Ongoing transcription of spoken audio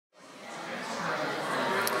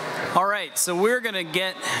right, so we're going to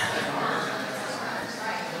get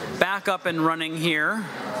back up and running here.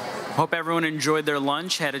 Hope everyone enjoyed their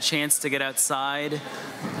lunch, had a chance to get outside,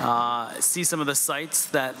 see some of the sites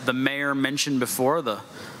that the mayor mentioned before, the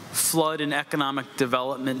flood and economic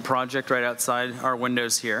development project right outside our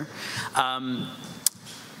windows here.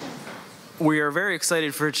 We are very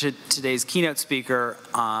excited for today's keynote speaker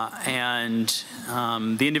and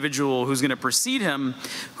the individual who's going to precede him,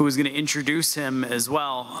 who is going to introduce him as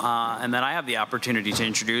well, and that I have the opportunity to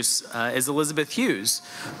introduce, is Elizabeth Hughes,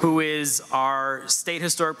 who is our State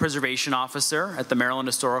Historic Preservation Officer at the Maryland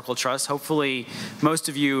Historical Trust. Hopefully, most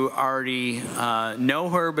of you already know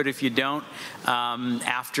her, but if you don't,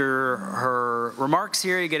 after her remarks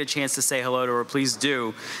here, you get a chance to say hello to her, please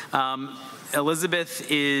do.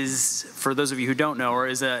 Elizabeth is, for those of you who don't know her,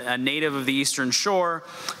 is a native of the Eastern Shore.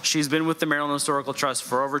 She's been with the Maryland Historical Trust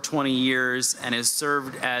for over 20 years and has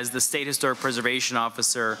served as the State Historic Preservation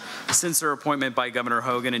Officer since her appointment by Governor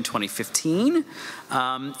Hogan in 2015.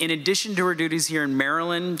 In addition to her duties here in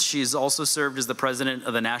Maryland, she's also served as the president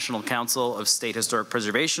of the National Council of State Historic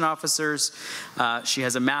Preservation Officers. She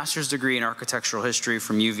has a master's degree in architectural history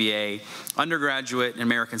from UVA, undergraduate in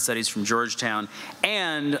American Studies from Georgetown,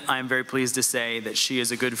 and I'm very pleased to say that she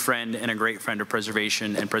is a good friend and a great friend of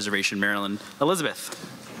preservation and Preservation Maryland. Elizabeth.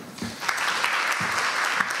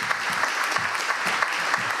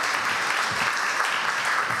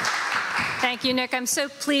 Thank you, Nick. I'm so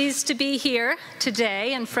pleased to be here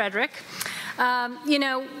today in Frederick. You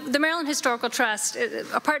know, the Maryland Historical Trust,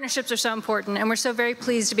 partnerships are so important, and we're so very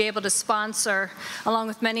pleased to be able to sponsor, along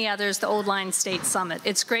with many others, the Old Line State Summit.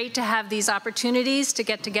 It's great to have these opportunities to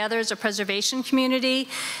get together as a preservation community.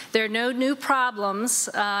 There are no new problems.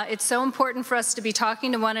 It's so important for us to be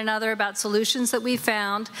talking to one another about solutions that we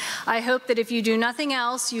found. I hope that if you do nothing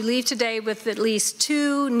else, you leave today with at least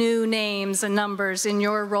 2 new names and numbers in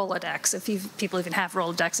your Rolodex, if people even have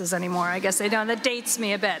Rolodexes anymore. I guess they don't. That dates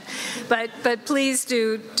me a bit. But please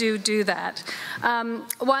do that.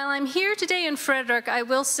 While I'm here today in Frederick, I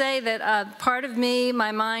will say that part of me,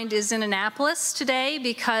 my mind is in Annapolis today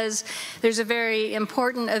because there's a very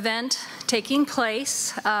important event taking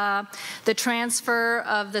place, the transfer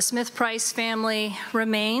of the Smith-Price family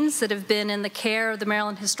remains that have been in the care of the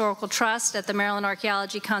Maryland Historical Trust at the Maryland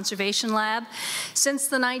Archaeology Conservation Lab since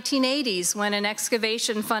the 1980s, when an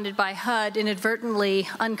excavation funded by HUD inadvertently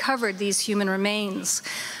uncovered these human remains.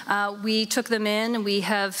 We took them in and we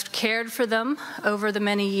have cared for them over the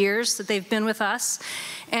many years that they've been with us.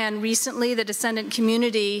 And recently the descendant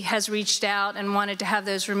community has reached out and wanted to have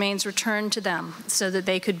those remains returned to them so that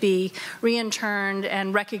they could be reinterned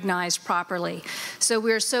and recognized properly. So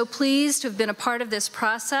we're so pleased to have been a part of this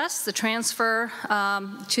process. The transfer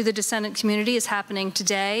to the descendant community is happening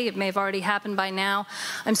today. It may have already happened by now.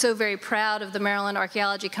 I'm so very proud of the Maryland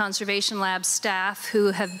Archaeology Conservation Lab staff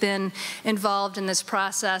who have been involved in this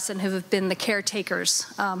process and who have been the caretakers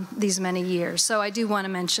these many years. So I do want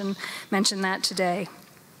to mention that today.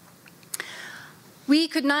 We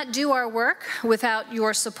could not do our work without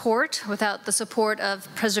your support, without the support of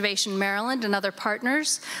Preservation Maryland and other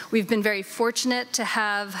partners. We've been very fortunate to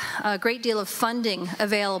have a great deal of funding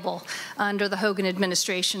available under the Hogan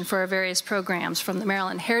administration for our various programs, from the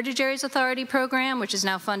Maryland Heritage Areas Authority program, which is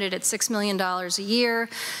now funded at $6 million a year,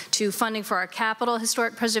 to funding for our Capital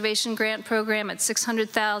Historic Preservation Grant Program at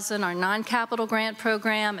 $600,000, our non-capital grant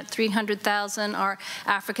program at $300,000, our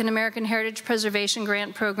African American Heritage Preservation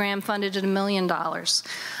Grant Program funded at $1 million.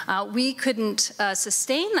 We couldn't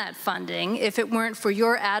sustain that funding if it weren't for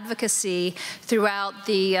your advocacy throughout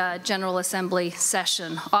the General Assembly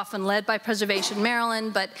session, often led by Preservation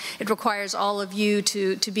Maryland, but it requires all of you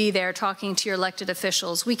to be there talking to your elected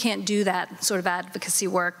officials. We can't do that sort of advocacy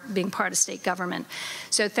work being part of state government.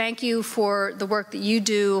 So thank you for the work that you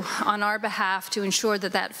do on our behalf to ensure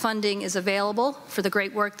that that funding is available for the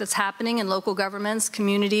great work that's happening in local governments,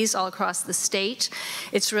 communities all across the state.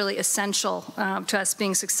 It's really essential to us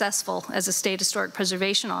being successful as a state historic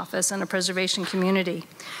preservation office and a preservation community.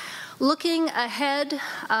 Looking ahead,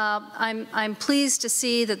 I'm pleased to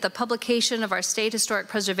see that the publication of our State Historic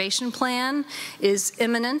Preservation Plan is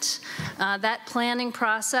imminent. That planning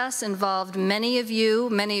process involved many of you,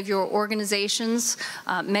 many of your organizations.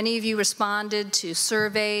 Many of you responded to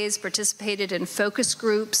surveys, participated in focus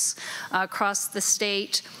groups across the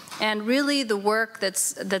state. And really the work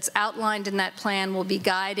that's outlined in that plan will be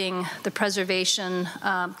guiding the preservation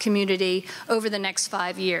community over the next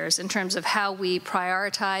 5 years in terms of how we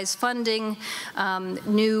prioritize funding,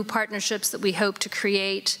 new partnerships that we hope to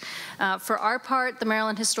create. For our part, the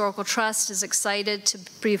Maryland Historical Trust is excited to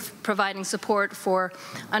be providing support for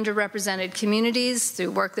underrepresented communities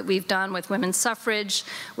through work that we've done with women's suffrage,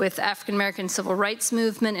 with African American civil rights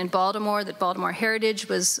movement in Baltimore, that Baltimore Heritage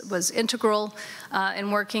was integral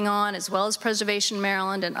in working on, as well as Preservation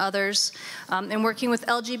Maryland and others, and working with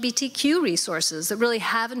LGBTQ resources that really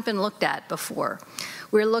haven't been looked at before.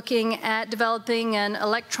 We're looking at developing an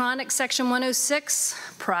electronic Section 106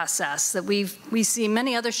 process that we see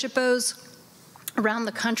many other SHPOs around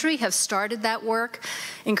the country have started that work,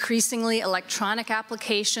 increasingly electronic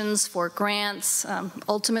applications for grants,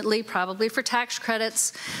 ultimately probably for tax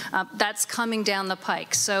credits. That's coming down the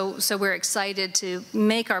pike. So we're excited to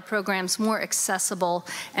make our programs more accessible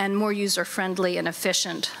and more user-friendly and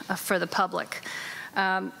efficient for the public.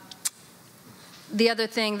 The other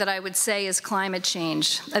thing that I would say is climate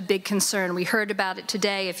change, a big concern. We heard about it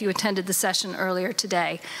today if you attended the session earlier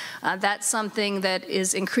today. That's something that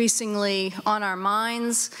is increasingly on our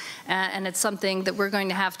minds, and it's something that we're going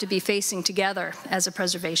to have to be facing together as a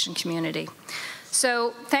preservation community.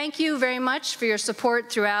 So thank you very much for your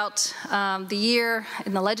support throughout the year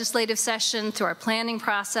in the legislative session, through our planning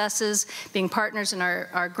processes, being partners in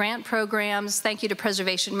our grant programs. Thank you to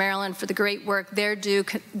Preservation Maryland for the great work they're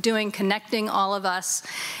doing connecting all of us.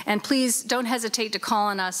 And please don't hesitate to call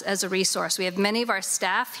on us as a resource. We have many of our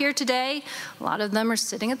staff here today. A lot of them are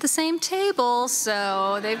sitting at the same table,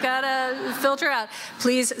 so they've got to filter out.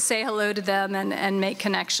 Please say hello to them and make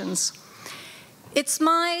connections. It's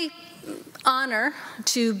my honor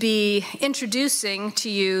to be introducing to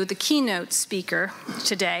you the keynote speaker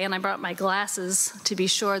today, and I brought my glasses to be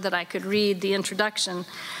sure that I could read the introduction.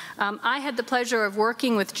 I had the pleasure of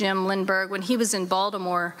working with Jim Lindberg when he was in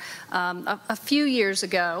Baltimore a few years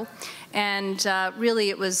ago, and really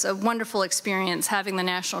it was a wonderful experience having the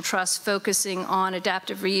National Trust focusing on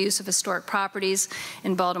adaptive reuse of historic properties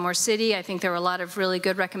in Baltimore City. I think there were a lot of really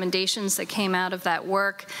good recommendations that came out of that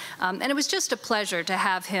work, and it was just a pleasure to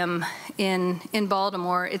have him in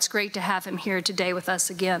Baltimore. It's great to have him here today with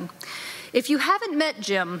us again. If you haven't met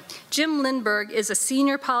Jim, Jim Lindberg is a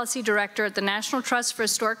senior policy director at the National Trust for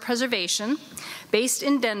Historic Preservation. Based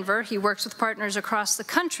in Denver, he works with partners across the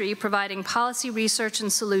country providing policy research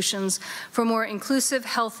and solutions for more inclusive,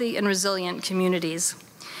 healthy, and resilient communities.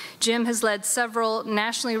 Jim has led several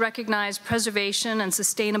nationally recognized preservation and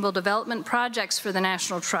sustainable development projects for the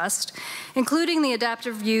National Trust, including the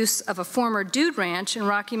adaptive use of a former dude ranch in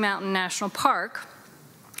Rocky Mountain National Park,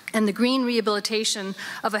 and the green rehabilitation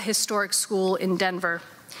of a historic school in Denver.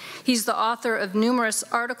 He's the author of numerous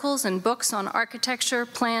articles and books on architecture,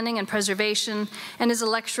 planning, and preservation, and is a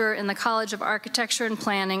lecturer in the College of Architecture and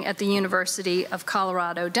Planning at the University of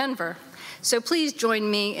Colorado, Denver. So please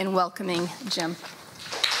join me in welcoming Jim.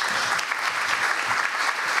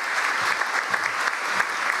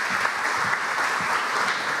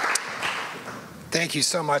 Thank you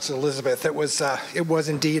so much, Elizabeth. It was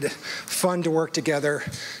indeed fun to work together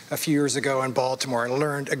a few years ago in Baltimore. I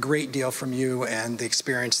learned a great deal from you and the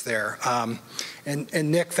experience there.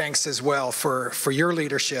 And Nick, thanks as well for your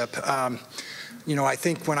leadership. You know, I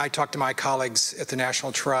think when I talk to my colleagues at the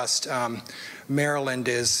National Trust, Maryland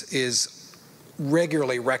is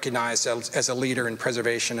regularly recognized as a leader in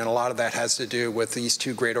preservation, and a lot of that has to do with these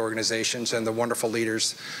two great organizations and the wonderful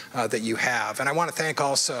leaders that you have. And I want to thank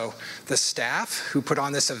also the staff who put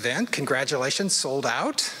on this event. Congratulations, sold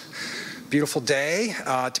out. Beautiful day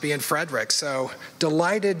to be in Frederick. So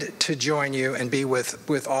delighted to join you and be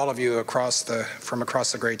with all of you from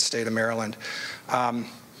across the great state of Maryland.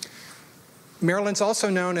 Maryland's also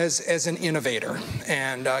known as an innovator,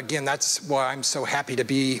 and again, that's why I'm so happy to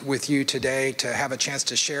be with you today, to have a chance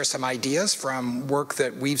to share some ideas from work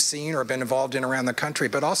that we've seen or been involved in around the country,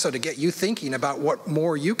 but also to get you thinking about what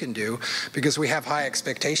more you can do, because we have high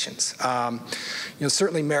expectations. You know,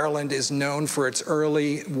 certainly Maryland is known for its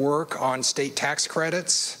early work on state tax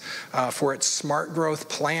credits, for its smart growth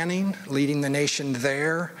planning, leading the nation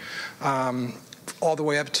there. All the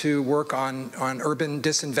way up to work on urban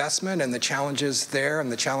disinvestment and the challenges there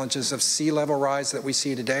and the challenges of sea level rise that we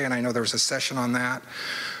see today, and I know there was a session on that.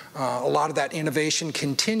 A lot of that innovation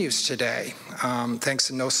continues today,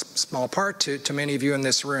 thanks in no small part to many of you in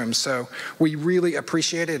this room. So we really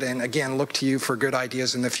appreciate it, and again, look to you for good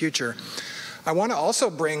ideas in the future. I want to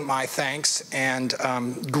also bring my thanks and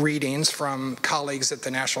greetings from colleagues at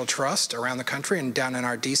the National Trust around the country and down in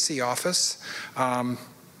our DC office.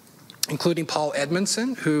 including Paul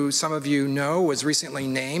Edmondson, who some of you know was recently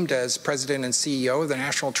named as President and CEO of the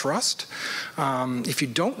National Trust. If you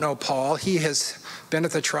don't know Paul, he has been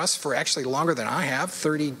at the Trust for actually longer than I have,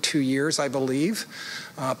 32 years, I believe.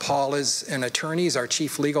 Paul is an attorney. He's our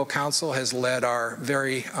chief legal counsel, has led our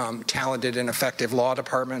very talented and effective law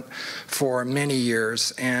department for many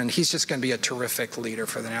years, and he's just going to be a terrific leader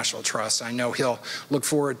for the National Trust. I know he'll look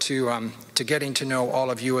forward to getting to know all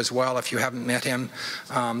of you as well, if you haven't met him,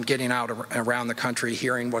 getting out around the country,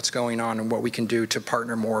 hearing what's going on and what we can do to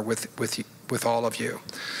partner more with all of you.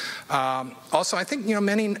 Also, I think,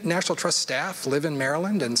 many National Trust staff live in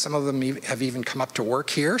Maryland, and some of them have even come up to work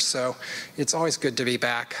here, so it's always good to be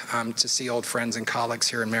back to see old friends and colleagues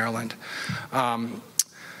here in Maryland.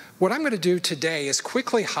 What I'm going to do today is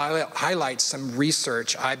quickly highlight some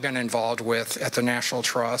research I've been involved with at the National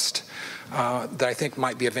Trust that I think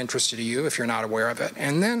might be of interest to you if you're not aware of it.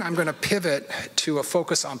 And then I'm going to pivot to a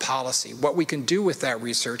focus on policy, what we can do with that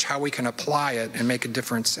research, how we can apply it and make a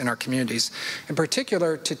difference in our communities. In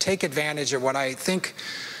particular, to take advantage of what I think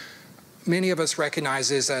many of us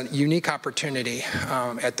recognize is a unique opportunity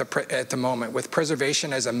at the moment. With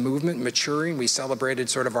preservation as a movement maturing, we celebrated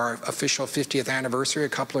sort of our official 50th anniversary a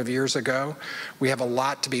couple of years ago. We have a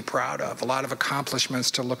lot to be proud of, a lot of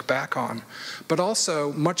accomplishments to look back on, but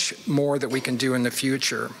also much more that we can do in the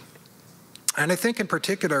future. And I think in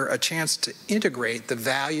particular a chance to integrate the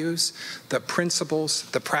values, the principles,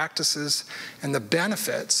 the practices, and the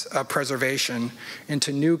benefits of preservation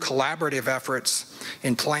into new collaborative efforts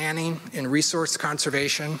in planning, in resource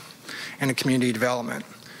conservation, and in community development.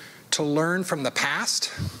 To learn from the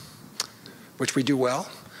past, which we do well,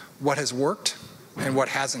 what has worked and what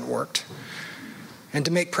hasn't worked, and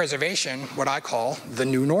to make preservation what I call the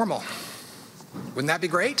new normal. Wouldn't that be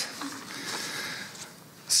great?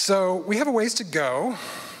 So we have a ways to go.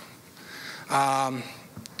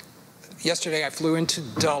 Yesterday I flew into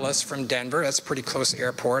Dulles from Denver. That's a pretty close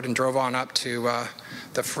airport, and drove on up to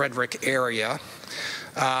the Frederick area.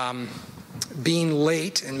 Being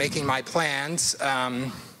late in making my plans,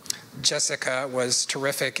 Jessica was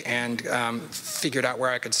terrific and figured out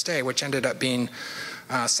where I could stay, which ended up being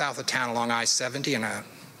south of town along I-70 in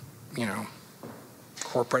a,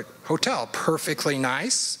 corporate hotel. Perfectly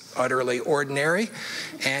nice, utterly ordinary,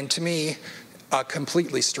 and to me, a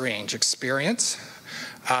completely strange experience.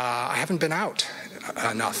 I haven't been out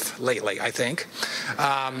enough lately, I think.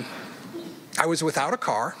 I was without a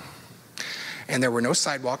car, and there were no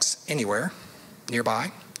sidewalks anywhere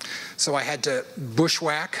nearby. So I had to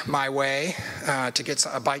bushwhack my way to get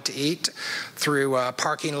a bite to eat through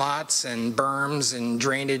parking lots and berms and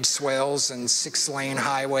drainage swales and 6-lane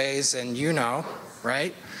highways, and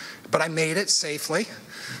right? But I made it safely.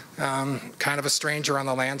 Kind of a stranger on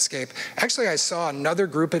the landscape. Actually, I saw another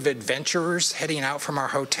group of adventurers heading out from our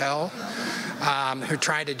hotel who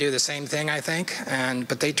tried to do the same thing, I think,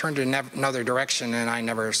 but they turned in another direction, and I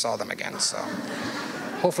never saw them again. So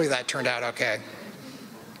hopefully that turned out okay.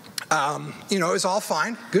 It was all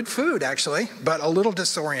fine. Good food, actually, but a little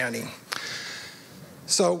disorienting.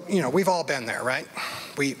 So, we've all been there, right?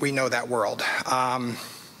 We know that world.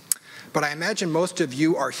 But I imagine most of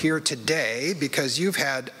you are here today because you've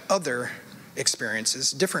had other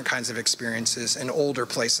experiences, different kinds of experiences in older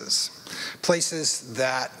places. Places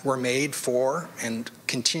that were made for and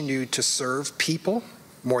continue to serve people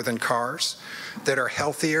more than cars, that are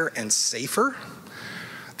healthier and safer,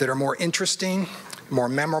 that are more interesting, more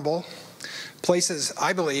memorable. Places,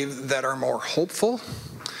 I believe, that are more hopeful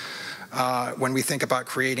when we think about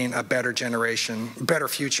creating a better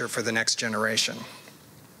future for the next generation.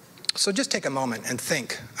 So just take a moment and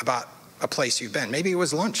think about a place you've been. Maybe it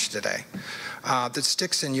was lunch today that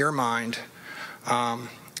sticks in your mind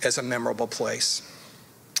as a memorable place.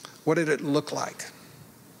 What did it look like?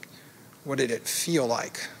 What did it feel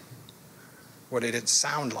like? What did it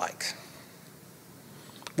sound like?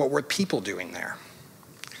 What were people doing there?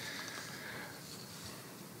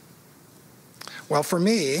 Well, for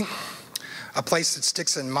me, a place that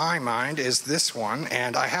sticks in my mind is this one,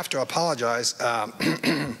 and I have to apologize.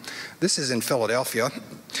 This is in Philadelphia,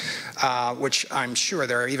 which I'm sure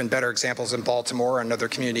there are even better examples in Baltimore, another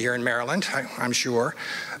community here in Maryland, I'm sure.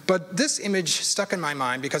 But this image stuck in my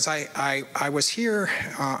mind because I was here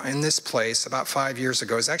in this place about 5 years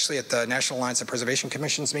ago. It was actually at the National Alliance of Preservation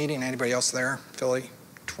Commission's meeting. Anybody else there? Philly?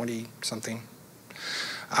 20-something.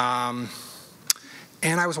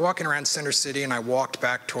 And I was walking around Center City, and I walked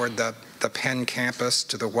back toward the Penn campus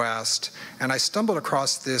to the west, and I stumbled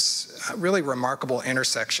across this really remarkable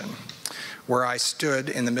intersection where I stood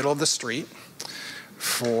in the middle of the street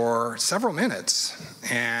for several minutes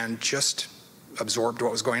and just absorbed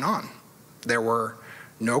what was going on. There were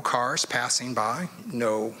No cars passing by,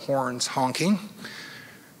 no horns honking.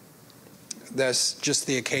 There's just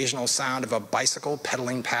the occasional sound of a bicycle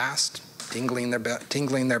pedaling past, tingling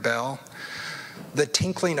their bell. The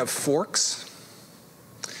tinkling of forks,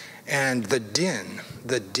 and the din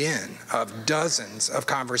of dozens of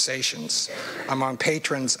conversations among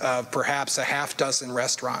patrons of perhaps a half dozen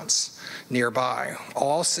restaurants nearby,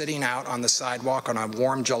 all sitting out on the sidewalk on a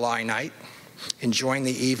warm July night, enjoying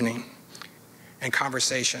the evening and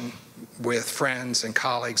conversation with friends and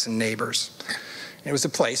colleagues and neighbors. It was a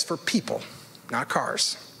place for people, not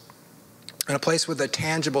cars, and a place with a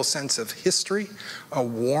tangible sense of history, a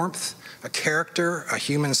warmth, a character, a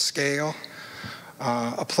human scale,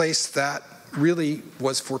 a place that really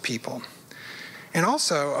was for people. And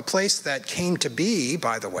also a place that came to be,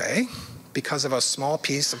 by the way, because of a small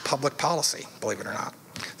piece of public policy, believe it or not.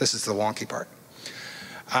 This is the wonky part.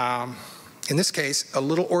 In this case, a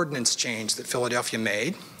little ordinance change that Philadelphia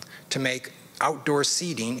made to make outdoor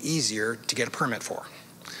seating easier to get a permit for.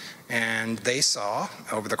 And they saw,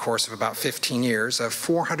 over the course of about 15 years, a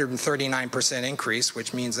 439% increase,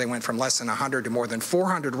 which means they went from less than 100 to more than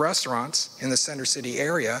 400 restaurants in the Center City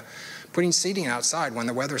area, putting seating outside when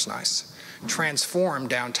the weather's nice. Transformed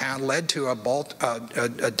downtown, led to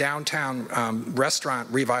a downtown restaurant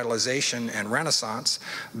revitalization and renaissance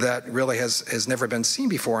that really has never been seen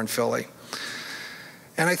before in Philly.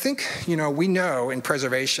 And I think, we know in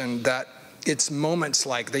preservation that it's moments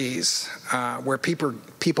like these where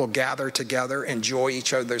people gather together, enjoy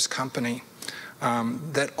each other's company,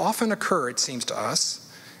 that often occur, it seems to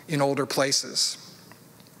us, in older places.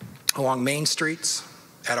 Along main streets,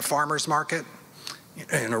 at a farmer's market,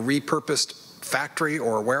 in a repurposed factory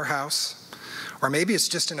or warehouse, or maybe it's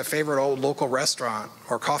just in a favorite old local restaurant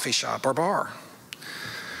or coffee shop or bar.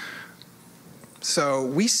 So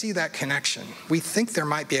we see that connection. We think there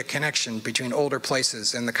might be a connection between older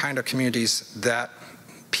places and the kind of communities that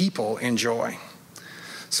people enjoy.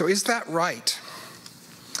 So is that right?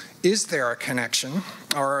 Is there a connection,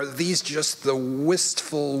 or are these just the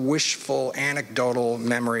wistful, wishful, anecdotal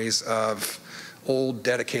memories of old,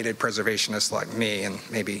 dedicated preservationists like me, and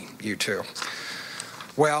maybe you too?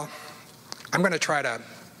 Well, I'm going to try to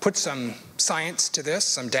put some science to this,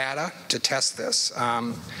 some data to test this.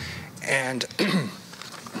 And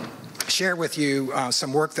share with you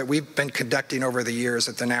some work that we've been conducting over the years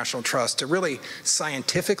at the National Trust to really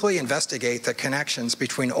scientifically investigate the connections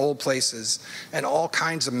between old places and all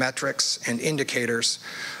kinds of metrics and indicators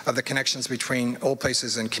of the connections between old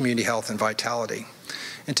places and community health and vitality.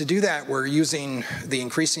 And to do that, we're using the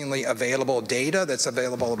increasingly available data that's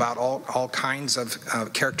available about all kinds of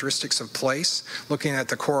characteristics of place, looking at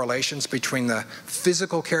the correlations between the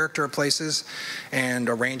physical character of places and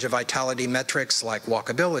a range of vitality metrics like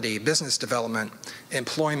walkability, business development,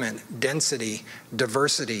 employment, density,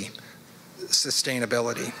 diversity,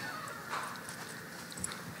 sustainability.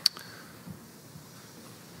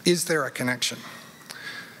 Is there a connection?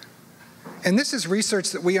 And this is research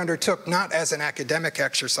that we undertook not as an academic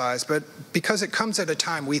exercise, but because it comes at a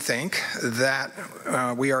time, we think, that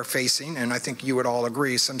we are facing, and I think you would all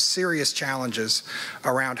agree, some serious challenges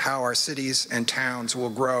around how our cities and towns will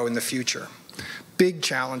grow in the future. Big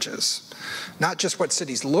challenges. Not just what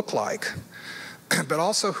cities look like, but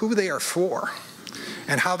also who they are for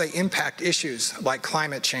and how they impact issues like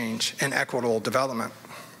climate change and equitable development.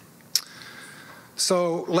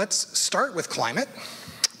 So let's start with climate.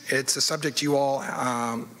 It's a subject you all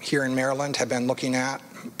here in Maryland have been looking at,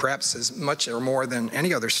 perhaps as much or more than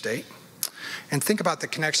any other state. And think about the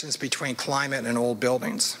connections between climate and old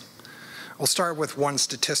buildings. We'll start with one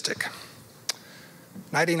statistic,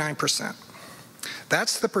 99%.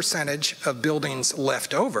 That's the percentage of buildings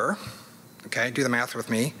left over, okay, do the math with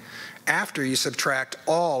me, after you subtract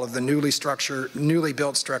all of the newly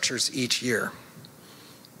built structures each year.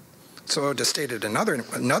 So to state it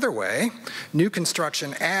another way, new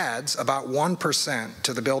construction adds about 1%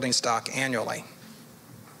 to the building stock annually.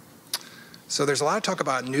 So there's a lot of talk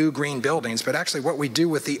about new green buildings, but actually what we do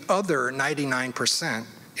with the other 99%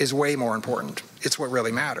 is way more important. It's what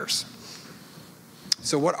really matters.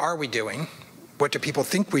 So what are we doing? What do people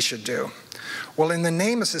think we should do? Well, in the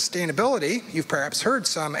name of sustainability, you've perhaps heard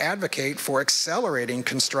some advocate for accelerating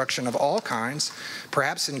construction of all kinds,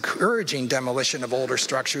 perhaps encouraging demolition of older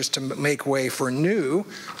structures to make way for new,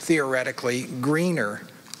 theoretically greener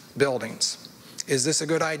buildings. Is this a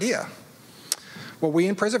good idea? Well, we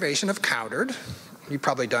in preservation have countered. You've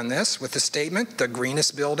probably done this with the statement, the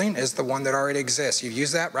greenest building is the one that already exists. You've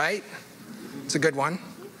used that, right? It's a good one.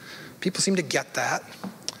 People seem to get that.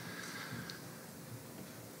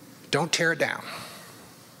 Don't tear it down.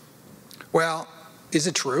 Well, is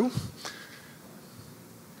it true?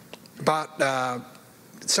 About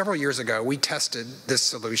several years ago, we tested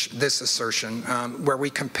this assertion, where we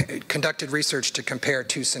conducted research to compare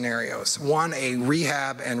two scenarios. One, a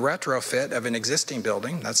rehab and retrofit of an existing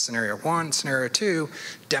building. That's scenario one. Scenario two,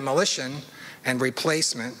 demolition and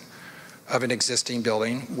replacement of an existing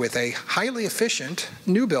building with a highly efficient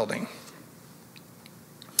new building.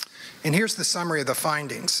 And here's the summary of the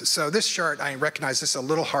findings. So this chart, I recognize this is a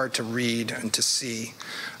little hard to read and to see.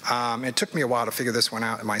 It took me a while to figure this one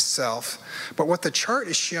out myself. But what the chart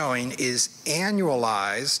is showing is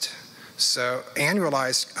annualized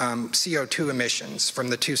CO2 emissions from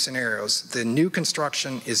the two scenarios. The new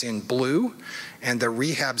construction is in blue, and the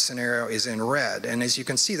rehab scenario is in red. And as you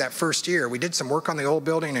can see, that first year, we did some work on the old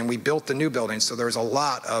building and we built the new building, so there was a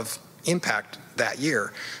lot of impact that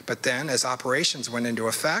year. But then as operations went into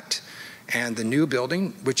effect, and the new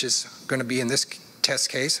building, which is going to be in this test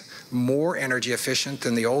case more energy efficient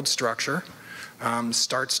than the old structure,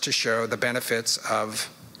 starts to show the benefits of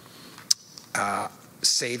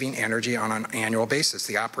saving energy on an annual basis,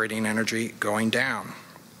 the operating energy going down.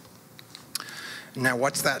 Now,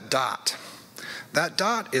 what's that dot? That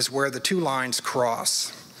dot is where the two lines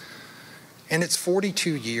cross. And it's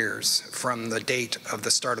 42 years from the date of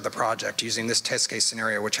the start of the project using this test case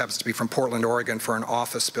scenario, which happens to be from Portland, Oregon, for an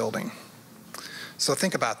office building. So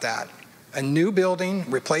think about that. A new building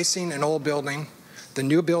replacing an old building, the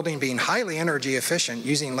new building being highly energy efficient,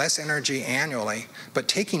 using less energy annually, but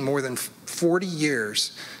taking more than 40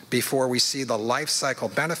 years before we see the life cycle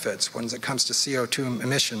benefits when it comes to CO2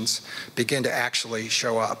 emissions begin to actually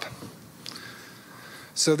show up.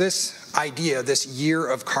 So this idea, this year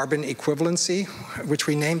of carbon equivalency, which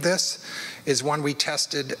we named this, is one we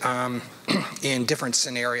tested in different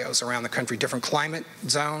scenarios around the country, different climate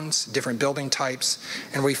zones, different building types,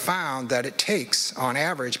 and we found that it takes, on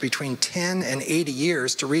average, between 10 and 80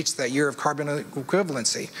 years to reach that year of carbon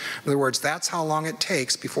equivalency. In other words, that's how long it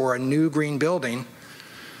takes before a new green building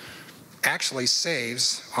actually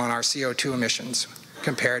saves on our CO2 emissions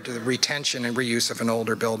compared to the retention and reuse of an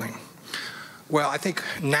older building. Well, I think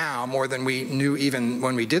now, more than we knew even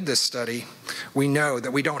when we did this study, we know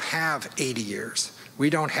that we don't have 80 years. We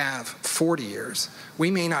don't have 40 years.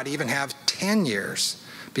 We may not even have 10 years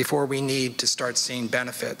before we need to start seeing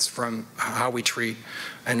benefits from how we treat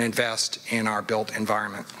and invest in our built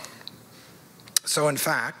environment. So in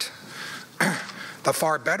fact, the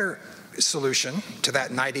far better solution to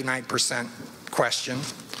that 99% question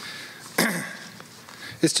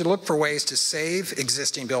is to look for ways to save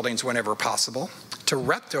existing buildings whenever possible, to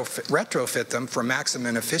retrofit them for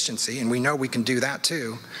maximum efficiency, and we know we can do that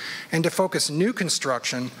too, and to focus new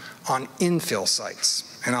construction on infill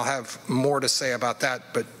sites. And I'll have more to say about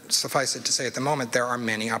that, but suffice it to say at the moment, there are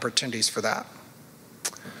many opportunities for that.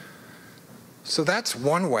 So that's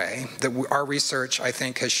one way that our research, I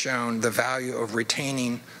think, has shown the value of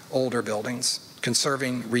retaining older buildings,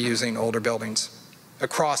 conserving, reusing older buildings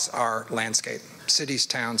across our landscape, cities,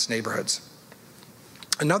 towns, neighborhoods.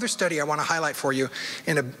 Another study I want to highlight for you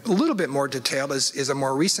in a little bit more detail is a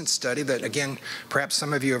more recent study that, again, perhaps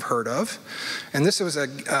some of you have heard of. And this was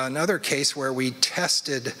another case where we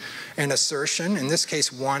tested an assertion, in this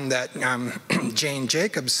case one that Jane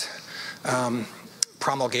Jacobs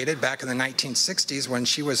promulgated back in the 1960s when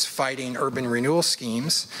she was fighting urban renewal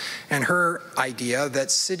schemes, and her idea that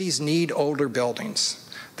cities need older buildings,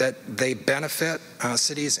 that they benefit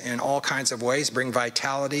cities in all kinds of ways, bring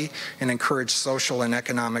vitality, and encourage social and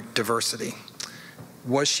economic diversity.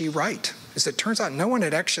 Was she right? As it turns out, no one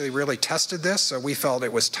had actually really tested this, so we felt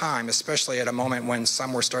it was time, especially at a moment when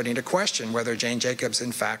some were starting to question whether Jane Jacobs,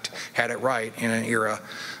 in fact, had it right in an era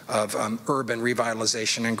of urban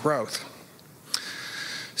revitalization and growth.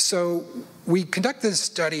 So we conduct this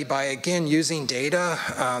study by, again, using data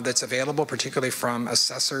that's available, particularly from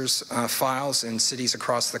assessors' files in cities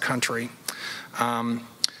across the country.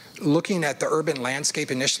 Looking at the urban landscape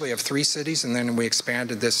initially of 3 cities, and then we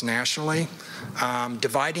expanded this nationally,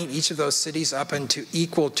 dividing each of those cities up into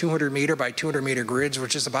equal 200 meter by 200 meter grids,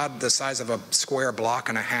 which is about the size of a square block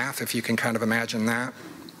and a half, if you can kind of imagine that.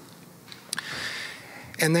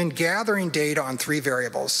 And then gathering data on 3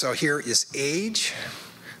 variables. So here is age.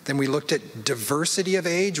 Then we looked at diversity of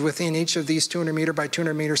age within each of these 200 meter by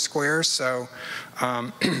 200 meter squares. So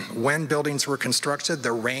when buildings were constructed,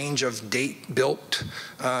 the range of built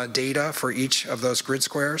data for each of those grid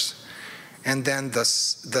squares. And then the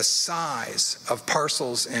size of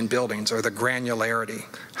parcels and buildings, or the granularity.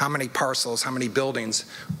 How many parcels, how many buildings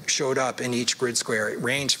showed up in each grid square. It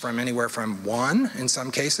ranged from anywhere from 1, in some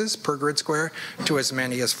cases, per grid square, to as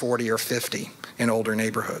many as 40 or 50 in older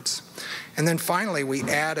neighborhoods. And then finally, we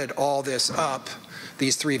added all this up,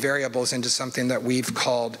 these three variables into something that we've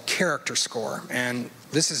called character score. And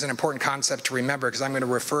this is an important concept to remember because I'm going to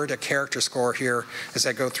refer to character score here as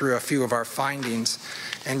I go through a few of our findings.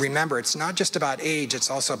 And remember, it's not just about age, it's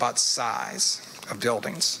also about size of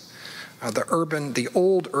buildings. The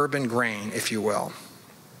old urban grain, if you will.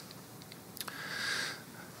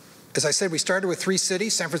 As I said, we started with 3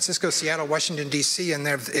 cities, San Francisco, Seattle, Washington, D.C., and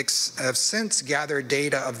have since gathered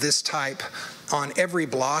data of this type on every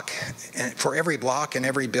block, for every block and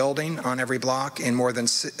every building on every block in more than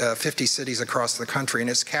 50 cities across the country. And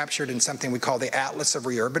it's captured in something we call the Atlas of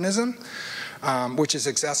Reurbanism, which is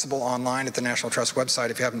accessible online at the National Trust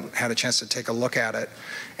website if you haven't had a chance to take a look at it.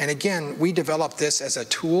 And again, we developed this as a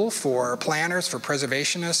tool for planners, for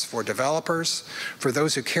preservationists, for developers, for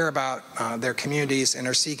those who care about their communities and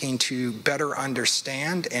are seeking to better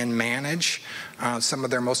understand and manage some of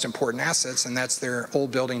their most important assets, and that's their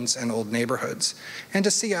old buildings and old neighborhoods. And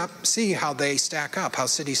to see how they stack up, how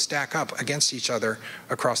cities stack up against each other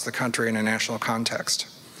across the country in a national context.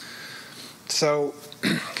 So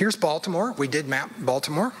here's Baltimore. We did map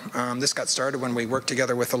Baltimore. This got started when we worked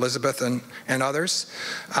together with Elizabeth and others.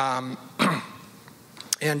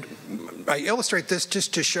 And I illustrate this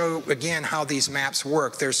just to show, again, how these maps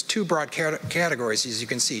work. There's 2 broad categories, as you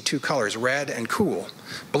can see, 2 colors, red and cool,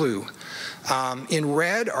 blue. In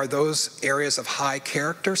red are those areas of high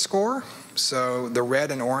character score. So the red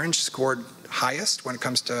and orange scored highest when it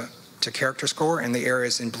comes to character score, and the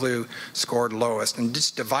areas in blue scored lowest, and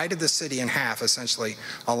just divided the city in half, essentially,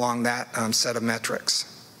 along that set of metrics.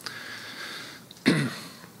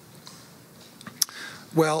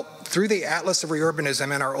 Well, through the Atlas of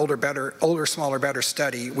Reurbanism and our older, smaller, better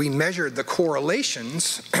study, we measured the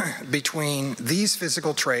correlations between these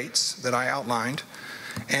physical traits that I outlined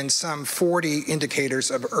and some 40 indicators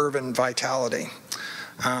of urban vitality.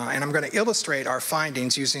 And I'm going to illustrate our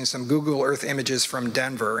findings using some Google Earth images from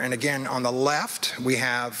Denver. And again, on the left, we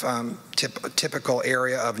have a typical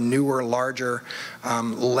area of newer, larger,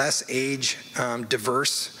 less age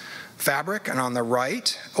diverse fabric, and on the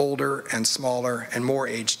right, older and smaller and more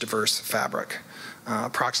age diverse fabric,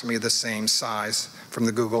 approximately the same size from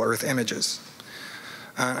the Google Earth images.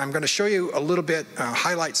 I'm going to show you a little bit,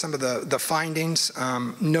 highlight some of the findings.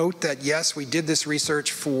 Note that, yes, we did this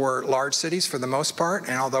research for large cities for the most part,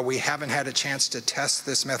 and although we haven't had a chance to test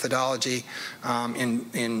this methodology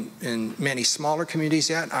in many smaller communities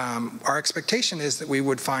yet, our expectation is that we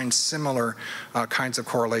would find similar kinds of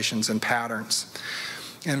correlations and patterns.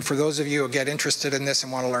 And for those of you who get interested in this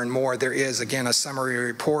and want to learn more, there is, again, a summary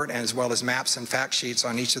report as well as maps and fact sheets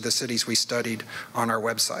on each of the cities we studied on our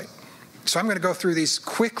website. So I'm going to go through these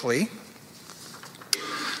quickly,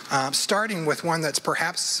 starting with one that's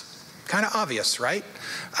perhaps kind of obvious, right?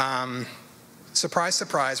 Surprise,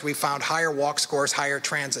 surprise, we found higher walk scores, higher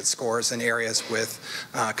transit scores in areas with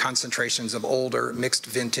concentrations of older, mixed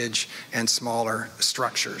vintage, and smaller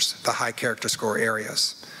structures, the high character score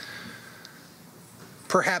areas.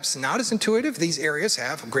 Perhaps not as intuitive, these areas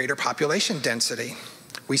have greater population density.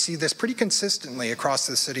 We see this pretty consistently across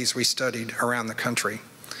the cities we studied around the country.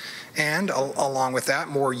 And along with that,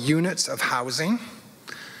 more units of housing,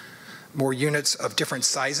 more units of different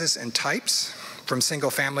sizes and types, from single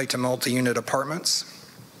family to multi-unit apartments.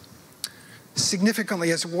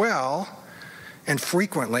 Significantly as well, and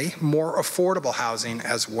frequently, more affordable housing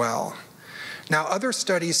as well. Now, other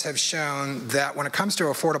studies have shown that when it comes to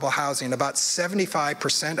affordable housing, about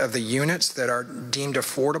 75% of the units that are deemed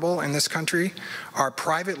affordable in this country are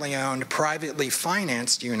privately owned, privately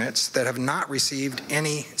financed units that have not received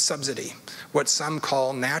any subsidy, what some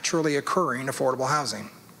call naturally occurring affordable housing.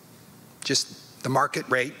 Just the market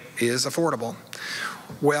rate is affordable.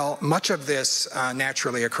 Well, much of this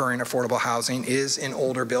naturally occurring affordable housing is in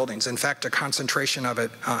older buildings. In fact, a concentration of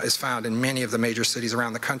it is found in many of the major cities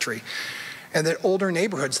around the country. And that older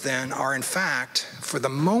neighborhoods then are, in fact, for the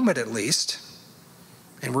moment at least,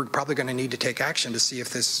 and we're probably going to need to take action to see if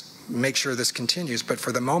this, make sure this continues, but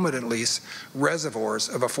for the moment at least, reservoirs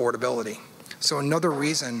of affordability. So another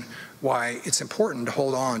reason why it's important to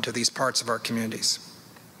hold on to these parts of our communities.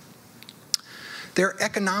 They're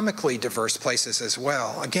economically diverse places as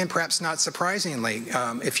well. Again, perhaps not surprisingly,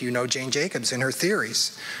 if you know Jane Jacobs and her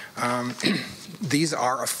theories. These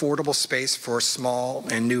are affordable space for small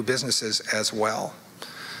and new businesses as well.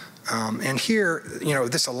 And here,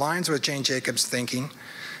 this aligns with Jane Jacobs' thinking,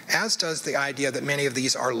 as does the idea that many of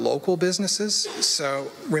these are local businesses.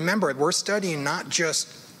 So remember, we're studying not just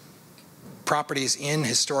properties in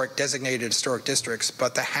designated historic districts,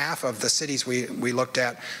 but the half of the cities we looked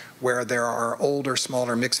at where there are older,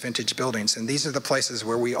 smaller, mixed vintage buildings. And these are the places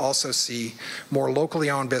where we also see more locally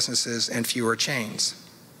owned businesses and fewer chains.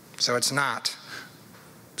 So it's not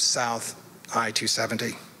South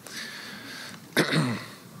I-270.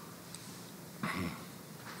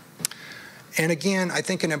 And again, I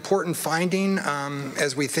think an important finding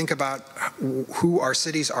as we think about who our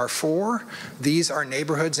cities are for, these are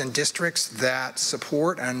neighborhoods and districts that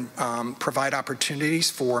support and provide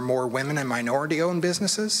opportunities for more women and minority-owned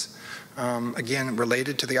businesses. Again,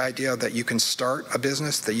 related to the idea that you can start a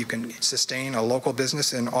business, that you can sustain a local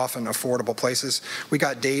business in often affordable places. We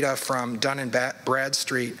got data from Dun and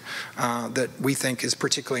Bradstreet that we think is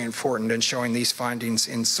particularly important in showing these findings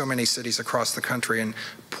in so many cities across the country and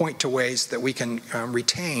point to ways that we can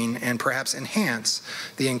retain and perhaps enhance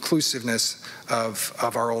the inclusiveness of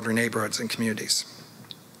our older neighborhoods and communities.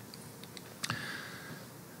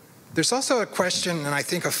 There's also a question, and I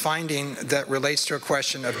think a finding that relates to a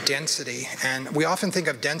question of density. And we often think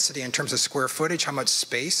of density in terms of square footage, how much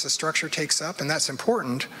space a structure takes up, and that's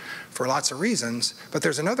important for lots of reasons. But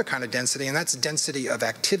there's another kind of density, and that's density of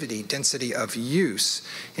activity, density of use.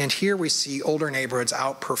 And here we see older neighborhoods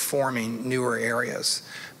outperforming newer areas.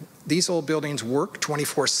 These old buildings work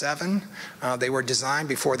 24/7. They were designed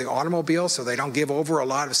before the automobile, so they don't give over a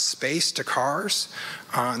lot of space to cars.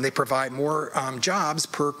 And they provide more jobs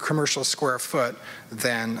per commercial square foot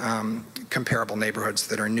than comparable neighborhoods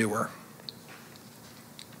that are newer.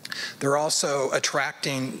 They're also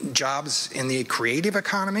attracting jobs in the creative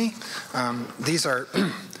economy. These are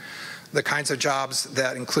the kinds of jobs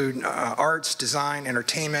that include arts, design,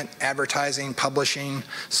 entertainment, advertising, publishing,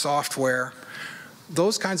 software.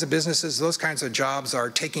 Those kinds of businesses, those kinds of jobs are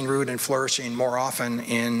taking root and flourishing more often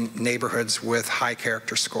in neighborhoods with high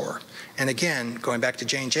character score. And again, going back to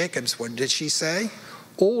Jane Jacobs, what did she say?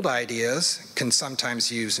 Old ideas can sometimes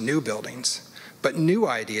use new buildings, but new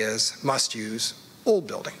ideas must use old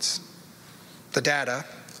buildings. The data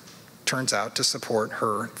turns out to support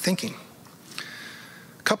her thinking.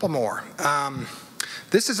 A couple more.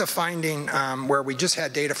 This is a finding where we just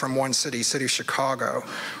had data from one city, City of Chicago.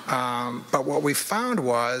 But what we found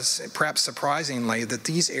was, perhaps surprisingly, that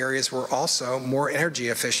these areas were also more energy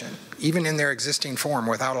efficient, even in their existing form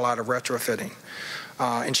without a lot of retrofitting.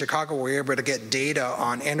 In Chicago, we were able to get data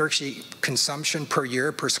on energy consumption per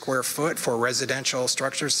year per square foot for residential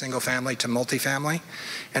structures, single family to multifamily,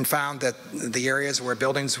 and found that the areas where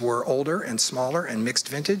buildings were older and smaller and mixed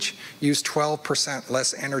vintage used 12%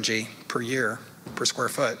 less energy per year per square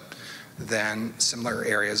foot than similar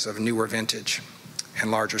areas of newer vintage and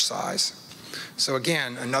larger size. So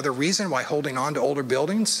again, another reason why holding on to older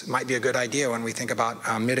buildings might be a good idea when we think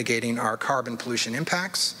about mitigating our carbon pollution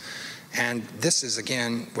impacts. And this is,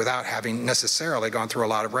 again, without having necessarily gone through a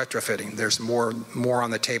lot of retrofitting. There's more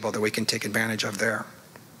on the table that we can take advantage of there.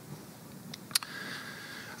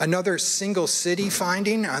 Another single city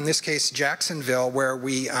finding, in this case Jacksonville, where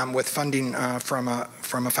we, with funding from a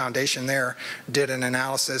foundation there, did an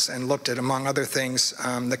analysis and looked at, among other things,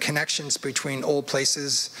 the connections between old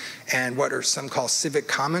places and what are some called civic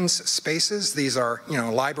commons spaces. These are,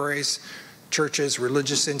 libraries, churches,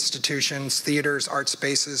 religious institutions, theaters, art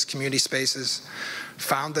spaces, community spaces,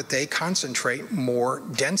 found that they concentrate more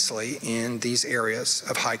densely in these areas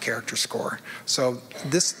of high character score. So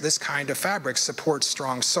this kind of fabric supports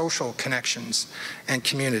strong social connections and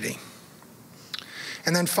community.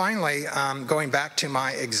 And then finally, going back to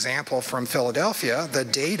my example from Philadelphia, the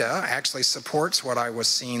data actually supports what I was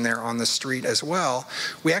seeing there on the street as well.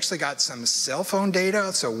 We actually got some cell phone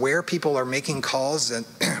data, so where people are making calls at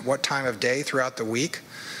what time of day throughout the week.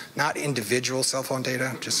 Not individual cell phone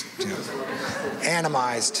data, just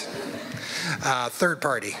anonymized, third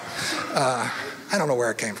party. I don't know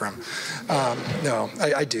where it came from. No,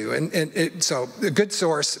 I do. And so a good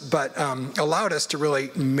source, but allowed us to really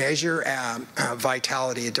measure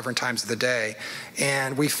vitality at different times of the day.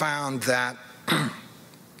 And we found that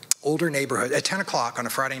older neighborhood, at 10 o'clock on a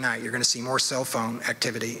Friday night, you're going to see more cell phone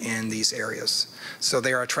activity in these areas. So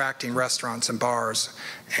they are attracting restaurants and bars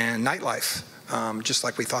and nightlife, just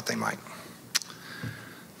like we thought they might.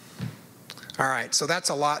 All right, so that's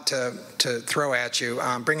a lot to throw at you.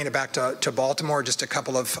 Bringing it back to Baltimore, just a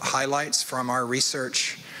couple of highlights from our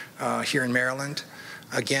research here in Maryland.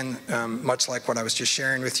 Again, much like what I was just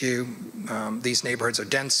sharing with you, these neighborhoods are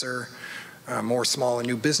denser, more small and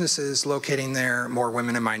new businesses locating there, more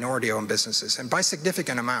women and minority-owned businesses, and by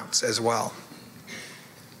significant amounts as well.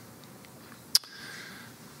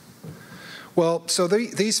 Well, so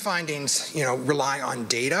these findings, rely on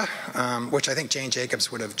data, which I think Jane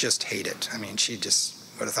Jacobs would have just hated. I mean, she just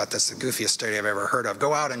would have thought that's the goofiest study I've ever heard of.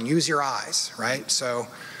 Go out and use your eyes, right? So,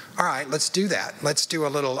 all right, let's do that. Let's do a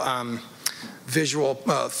little visual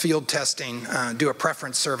field testing, do a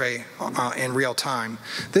preference survey in real time.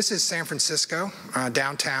 This is San Francisco,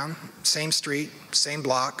 downtown, same street, same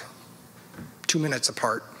block, 2 minutes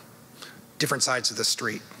apart, different sides of the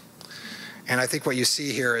street. And I think what you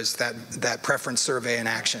see here is that preference survey in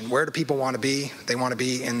action. Where do people want to be? They want to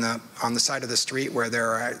be on the side of the street where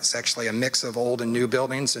there is actually a mix of old and new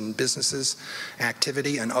buildings and businesses,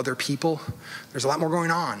 activity, and other people. There's a lot more going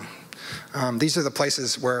on. These are the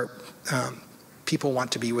places where people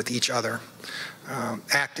want to be with each other,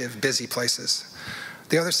 active, busy places.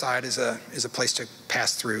 The other side is a place to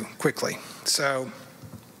pass through quickly. So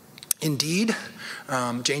indeed,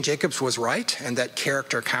 Jane Jacobs was right, and that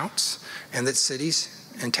character counts, and that cities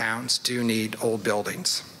and towns do need old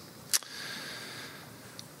buildings.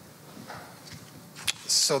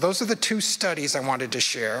 So those are the two studies I wanted to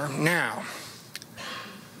share. Now,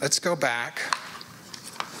 let's go back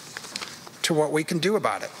to what we can do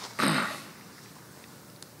about it.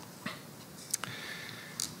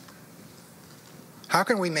 How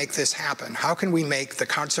can we make this happen? How can we make the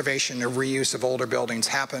conservation and reuse of older buildings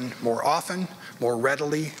happen more often, more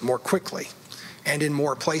readily, more quickly, and in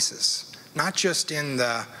more places? Not just in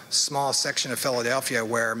the small section of Philadelphia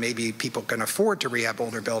where maybe people can afford to rehab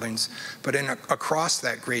older buildings, but across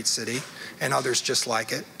that great city and others just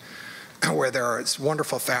like it, where there is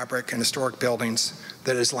wonderful fabric and historic buildings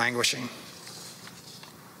that is languishing.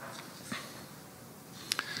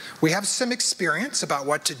 We have some experience about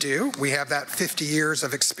what to do. We have that 50 years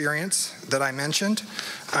of experience that I mentioned.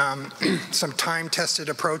 Some time-tested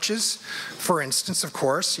approaches. For instance, of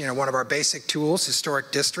course, one of our basic tools,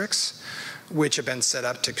 historic districts, which have been set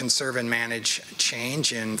up to conserve and manage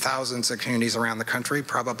change in thousands of communities around the country,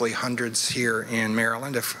 probably hundreds here in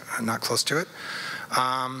Maryland, if not close to it.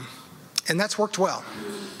 And that's worked well.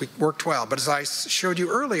 It worked well. But as I showed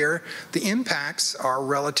you earlier, the impacts are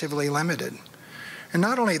relatively limited. And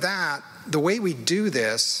not only that, the way we do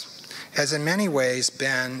this has in many ways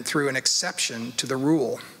been through an exception to the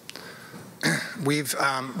rule. We've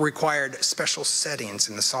required special settings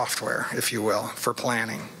in the software, if you will, for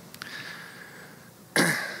planning.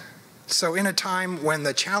 So in a time when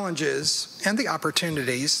the challenges and the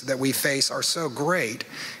opportunities that we face are so great,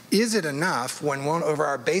 is it enough when one of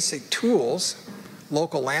our basic tools,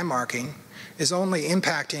 local landmarking, is only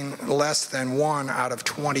impacting less than 1 out of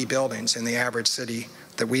 20 buildings in the average city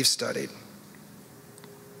that we've studied?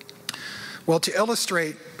 Well, to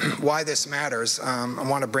illustrate why this matters, I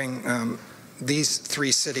want to bring these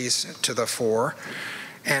 3 cities to the fore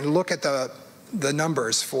and look at the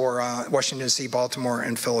numbers for Washington, D.C., Baltimore,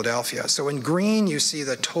 and Philadelphia. So in green, you see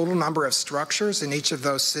the total number of structures in each of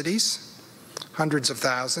those cities, hundreds of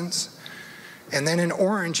thousands. And then in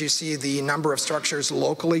orange, you see the number of structures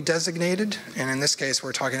locally designated, and in this case,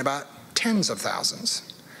 we're talking about tens of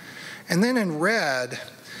thousands. And then in red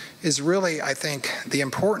is really, I think, the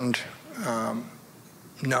important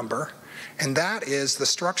number, and that is the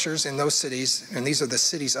structures in those cities, and these are the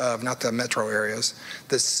cities of, not the metro areas,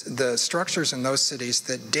 the structures in those cities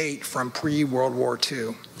that date from pre-World War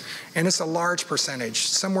II. And it's a large percentage,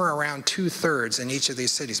 somewhere around 2/3 in each of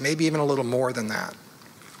these cities, maybe even a little more than that.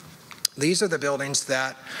 These are the buildings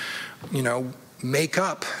that, make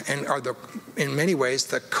up and are in many ways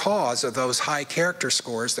the cause of those high character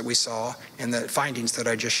scores that we saw in the findings that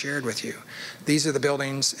I just shared with you. These are the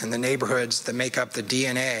buildings and the neighborhoods that make up the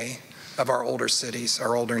DNA of our older cities,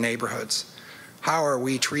 our older neighborhoods. How are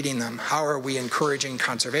we treating them? How are we encouraging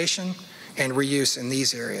conservation and reuse in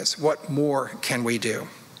these areas? What more can we do?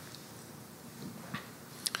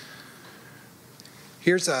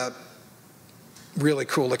 Here's a really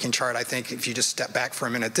cool looking chart, I think, if you just step back for a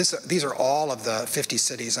minute. These are all of the 50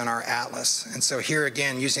 cities on our atlas. And so here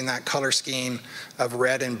again, using that color scheme of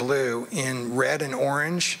red and blue, in red and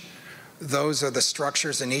orange, those are the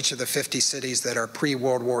structures in each of the 50 cities that are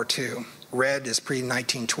pre-World War II. Red is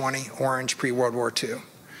pre-1920, orange pre-World War II.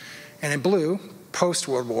 And in blue,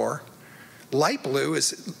 post-World War, light blue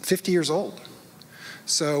is 50 years old.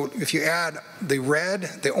 So if you add the red,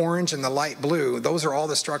 the orange, and the light blue, those are all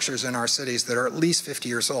the structures in our cities that are at least 50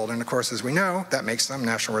 years old. And of course, as we know, that makes them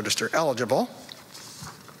National Register eligible.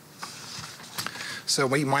 So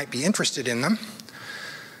we might be interested in them.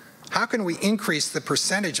 How can we increase the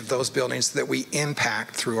percentage of those buildings that we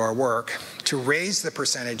impact through our work to raise the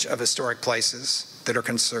percentage of historic places that are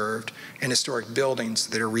conserved and historic buildings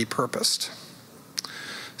that are repurposed?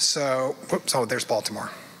 So, whoops, oh, there's Baltimore,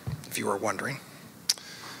 if you were wondering.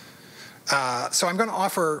 So I'm going to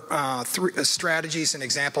offer 3 strategies and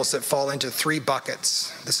examples that fall into 3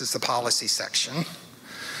 buckets. This is the policy section.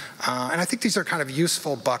 And I think these are kind of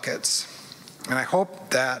useful buckets. And I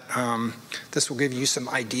hope that this will give you some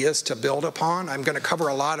ideas to build upon. I'm going to cover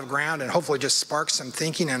a lot of ground and hopefully just spark some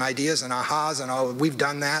thinking and ideas and ahas and, oh, we've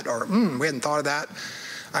done that, or we hadn't thought of that.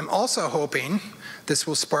 I'm also hoping this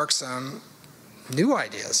will spark some new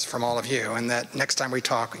ideas from all of you, and that next time we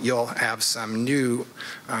talk, you'll have some new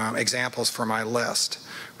examples for my list.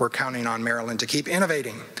 We're counting on Maryland to keep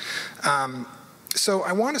innovating. So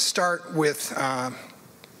I want to start with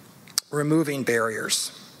removing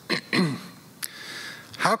barriers.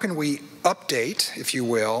 How can we update, if you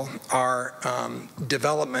will, our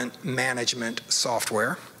development management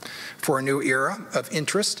software for a new era of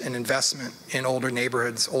interest and investment in older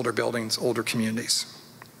neighborhoods, older buildings, older communities?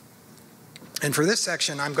 And for this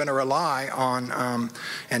section, I'm going to rely on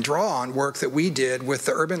and draw on work that we did with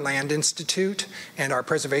the Urban Land Institute and our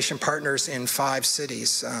preservation partners in 5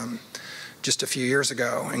 cities just a few years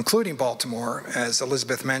ago, including Baltimore, as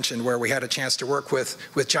Elizabeth mentioned, where we had a chance to work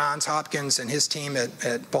with Johns Hopkins and his team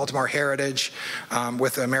at Baltimore Heritage,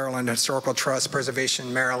 with the Maryland Historical Trust,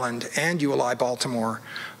 Preservation Maryland, and ULI Baltimore,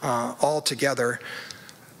 all together,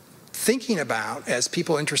 thinking about, as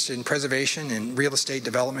people interested in preservation and real estate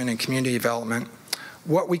development and community development,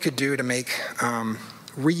 what we could do to make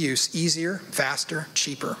reuse easier, faster,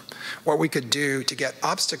 cheaper, what we could do to get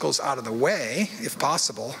obstacles out of the way, if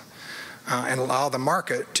possible, and allow the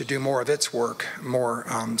market to do more of its work more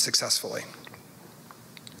successfully.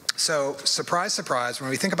 So, surprise, surprise, when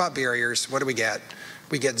we think about barriers, what do we get?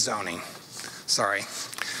 We get zoning. Sorry.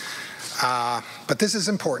 But this is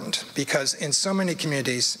important because in so many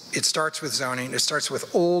communities, it starts with zoning. It starts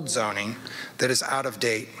with old zoning that is out of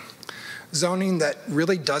date. Zoning that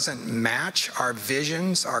really doesn't match our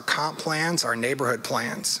visions, our comp plans, our neighborhood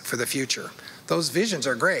plans for the future. Those visions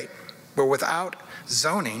are great, but without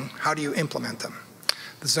zoning, how do you implement them?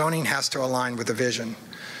 The zoning has to align with the vision.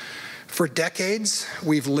 For decades,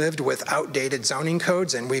 we've lived with outdated zoning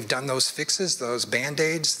codes, and we've done those fixes, those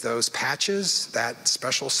Band-Aids, those patches, that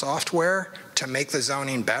special software to make the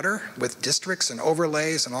zoning better with districts and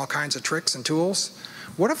overlays and all kinds of tricks and tools.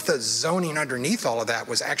 What if the zoning underneath all of that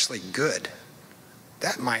was actually good?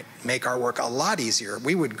 That might make our work a lot easier.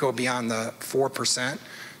 We would go beyond the 4%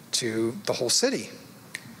 to the whole city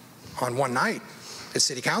on one night as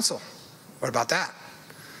city council. What about that?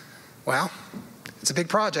 Well, it's a big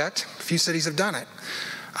project. A few cities have done it.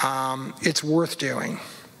 It's worth doing.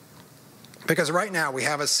 Because right now we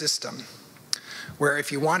have a system where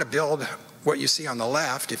if you want to build what you see on the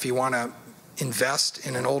left, if you want to invest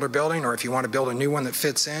in an older building or if you want to build a new one that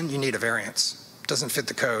fits in, you need a variance. It doesn't fit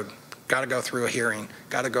the code. Got to go through a hearing.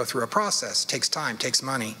 Got to go through a process. Takes time, takes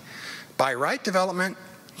money. By right development,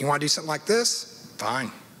 you want to do something like this?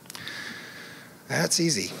 Fine. That's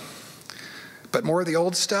easy. But more of the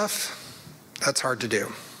old stuff, that's hard to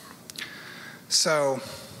do. So,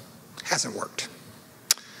 hasn't worked.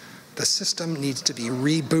 The system needs to be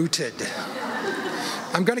rebooted.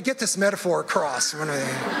 I'm going to get this metaphor across. I'm going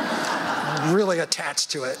to really attach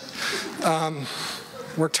to it.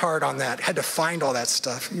 Worked hard on that. Had to find all that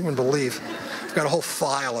stuff. You wouldn't believe. I've got a whole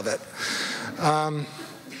file of it.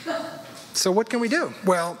 So what can we do?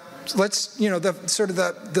 Well, let's,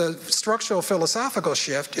 the structural philosophical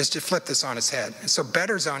shift is to flip this on its head. So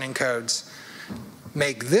better zoning codes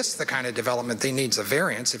make this the kind of development that needs a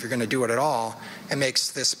variance if you're going to do it at all, and makes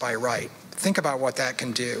this by right. Think about what that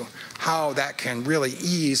can do, how that can really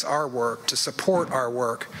ease our work, to support our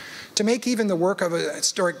work, to make even the work of a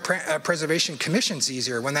historic preservation commissions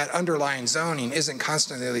easier when that underlying zoning isn't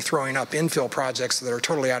constantly throwing up infill projects that are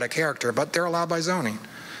totally out of character, but they're allowed by zoning.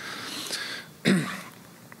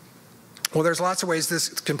 Well, there's lots of ways this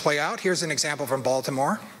can play out. Here's an example from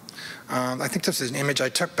Baltimore. I think this is an image I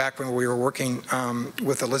took back when we were working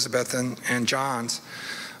with Elizabeth and John's.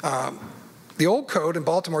 The old code in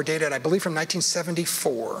Baltimore dated, I believe, from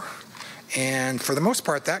 1974. And for the most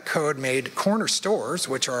part, that code made corner stores,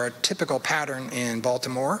 which are a typical pattern in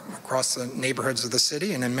Baltimore, across the neighborhoods of the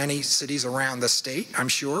city, and in many cities around the state, I'm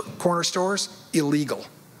sure, corner stores, illegal,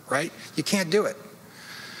 right? You can't do it.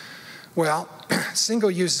 Well,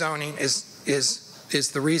 single-use zoning is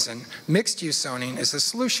the reason. Mixed-use zoning is the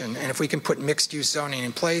solution, and if we can put mixed-use zoning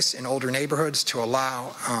in place in older neighborhoods to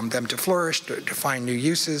allow them to flourish, to find new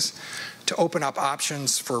uses, to open up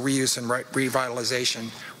options for reuse and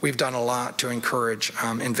revitalization, we've done a lot to encourage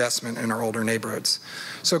investment in our older neighborhoods.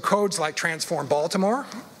 So codes like Transform Baltimore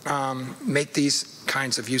make these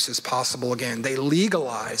kinds of uses possible again. They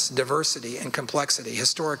legalize diversity and complexity,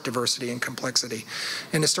 historic diversity and complexity,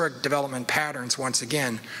 and historic development patterns once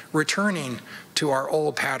again, returning to our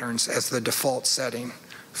old patterns as the default setting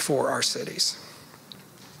for our cities.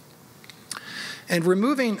 And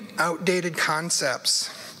removing outdated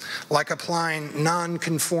concepts like applying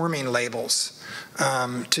non-conforming labels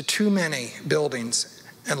to too many buildings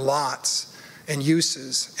and lots and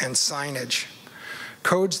uses and signage.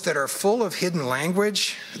 Codes that are full of hidden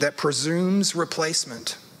language that presumes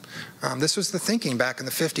replacement. This was the thinking back in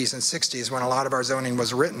the 50s and 60s when a lot of our zoning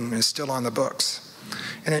was written and is still on the books.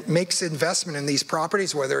 And it makes investment in these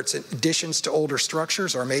properties, whether it's additions to older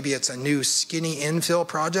structures or maybe it's a new skinny infill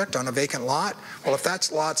project on a vacant lot. Well, if that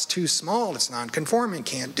lot's too small, it's non-conforming,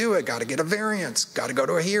 can't do it, got to get a variance, got to go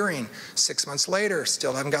to a hearing. 6 months later,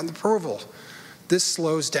 still haven't gotten the approval. This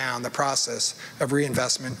slows down the process of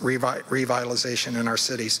reinvestment, revitalization in our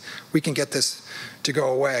cities. We can get this to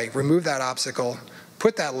go away, remove that obstacle,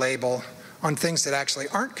 put that label on things that actually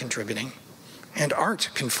aren't contributing and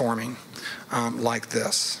aren't conforming like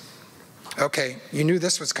this. Okay, you knew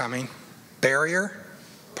this was coming. Barrier,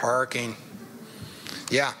 parking.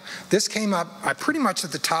 Yeah, this came up pretty much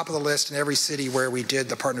at the top of the list in every city where we did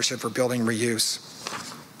the Partnership for Building Reuse.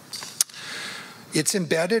 It's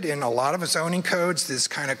embedded in a lot of zoning codes, this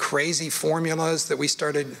kind of crazy formulas that we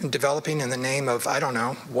started developing in the name of, I don't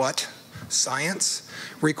know, what? Science?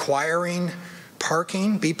 Requiring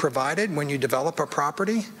parking be provided when you develop a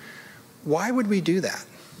property. Why would we do that?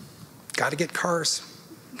 Got to get cars,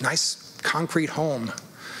 nice concrete home.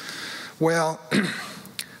 Well,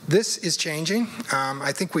 this is changing.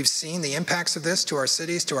 I think we've seen the impacts of this to our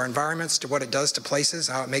cities, to our environments, to what it does to places,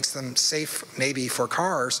 how it makes them safe maybe for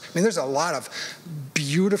cars. I mean, there's a lot of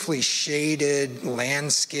beautifully shaded,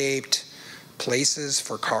 landscaped places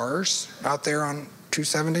for cars out there on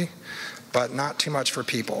 270, but not too much for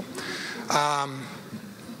people.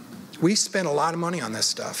 We spend a lot of money on this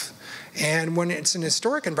stuff. And when it's an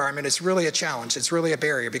historic environment, it's really a challenge. It's really a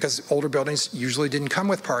barrier because older buildings usually didn't come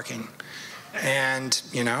with parking. And,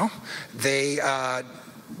 you know, they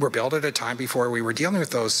were built at a time before we were dealing with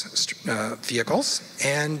those vehicles.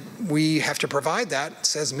 And we have to provide that. It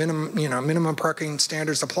says minimum parking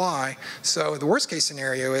standards apply. So the worst case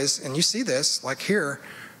scenario is, and you see this, like here,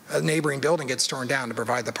 a neighboring building gets torn down to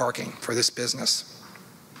provide the parking for this business.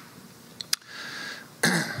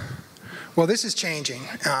 Well, this is changing,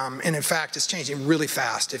 and in fact, it's changing really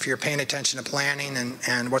fast. If you're paying attention to planning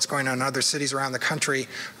and what's going on in other cities around the country,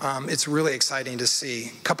 it's really exciting to see.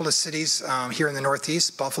 A couple of cities here in the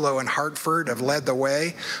Northeast, Buffalo and Hartford, have led the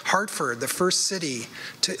way. Hartford, the first city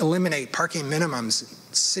to eliminate parking minimums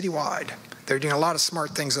citywide. They're doing a lot of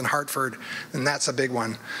smart things in Hartford, and that's a big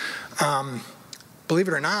one. Believe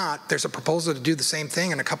it or not, there's a proposal to do the same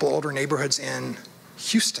thing in a couple older neighborhoods in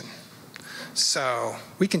Houston. So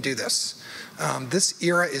we can do this. This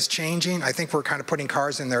era is changing. I think we're kind of putting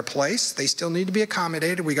cars in their place. They still need to be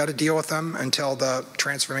accommodated. We got to deal with them until the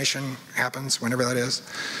transformation happens, whenever that is.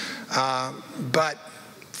 But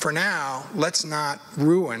for now, let's not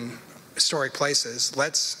ruin historic places.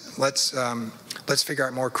 Let's figure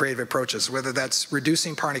out more creative approaches, whether that's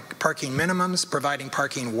reducing parking minimums, providing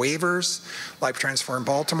parking waivers, like Transform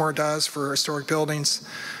Baltimore does for historic buildings,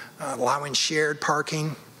 allowing shared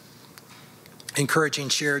parking, encouraging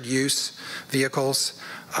shared use vehicles,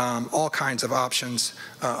 all kinds of options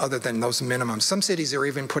other than those minimums. Some cities are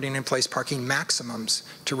even putting in place parking maximums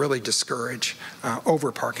to really discourage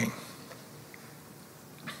over-parking.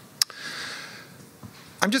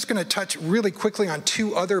 I'm just going to touch really quickly on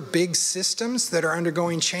two other big systems that are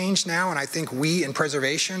undergoing change now, and I think we in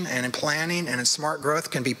preservation and in planning and in smart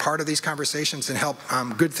growth can be part of these conversations and help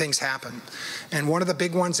good things happen. And one of the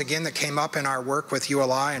big ones, again, that came up in our work with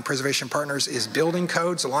ULI and Preservation Partners is building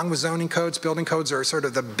codes. Along with zoning codes, building codes are sort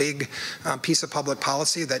of the big piece of public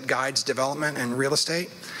policy that guides development and real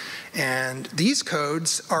estate. And these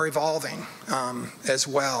codes are evolving as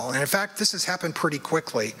well. And in fact, this has happened pretty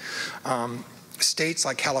quickly. States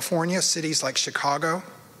like California, cities like Chicago,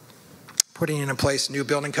 putting in place new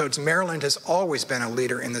building codes. Maryland has always been a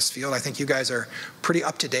leader in this field. I think you guys are pretty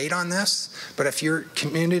up to date on this, but if your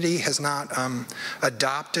community has not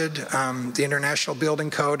adopted the International Building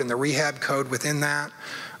Code and the Rehab Code within that,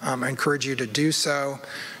 I encourage you to do so.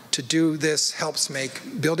 To do this helps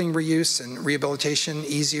make building reuse and rehabilitation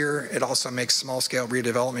easier. It also makes small-scale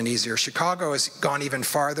redevelopment easier. Chicago has gone even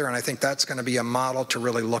farther, and I think that's going to be a model to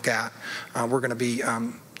really look at. We're going to be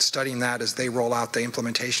studying that as they roll out the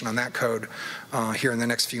implementation on that code here in the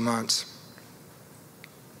next few months.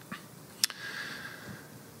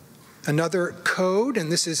 Another code,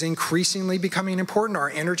 and this is increasingly becoming important, are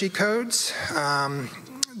energy codes.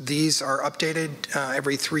 These are updated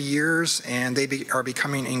every 3 years, and they are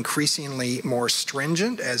becoming increasingly more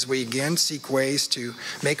stringent as we again seek ways to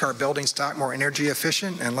make our building stock more energy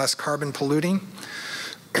efficient and less carbon polluting.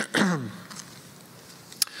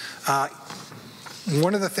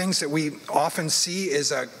 One of the things that we often see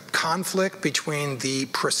is a conflict between the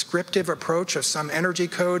prescriptive approach of some energy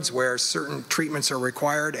codes where certain treatments are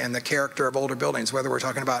required and the character of older buildings, whether we're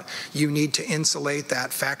talking about you need to insulate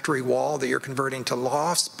that factory wall that you're converting to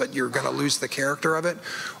lofts, but you're going to lose the character of it,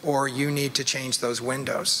 or you need to change those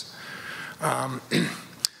windows.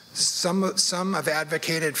 Some have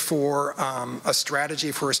advocated for a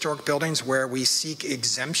strategy for historic buildings where we seek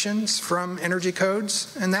exemptions from energy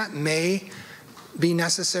codes, and that may be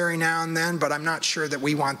necessary now and then, but I'm not sure that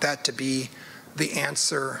we want that to be the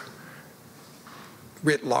answer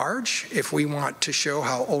writ large. If we want to show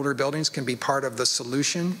how older buildings can be part of the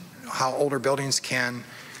solution, how older buildings can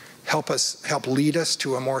help lead us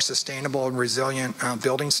to a more sustainable and resilient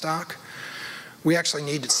building stock, we actually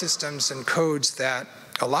need systems and codes that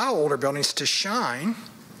allow older buildings to shine,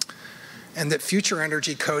 and that future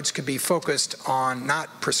energy codes could be focused on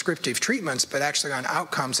not prescriptive treatments, but actually on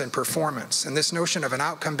outcomes and performance. And this notion of an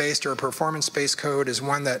outcome-based or a performance-based code is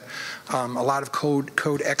one that a lot of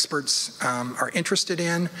code experts are interested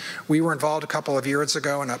in. We were involved a couple of years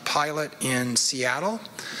ago in a pilot in Seattle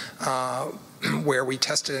where we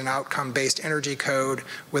tested an outcome-based energy code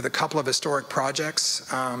with a couple of historic projects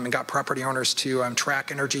and got property owners to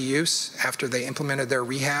track energy use after they implemented their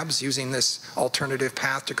rehabs using this alternative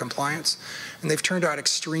path to compliance. And they've turned out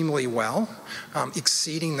extremely well,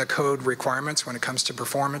 exceeding the code requirements when it comes to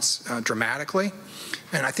performance dramatically.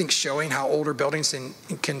 And I think showing how older buildings can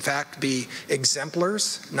in fact be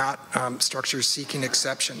exemplars, not structures seeking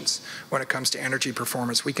exceptions when it comes to energy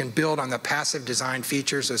performance. We can build on the passive design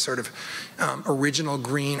features as sort of original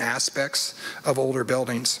green aspects of older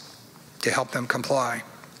buildings to help them comply.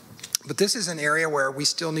 But this is an area where we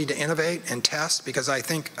still need to innovate and test, because I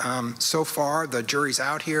think so far the jury's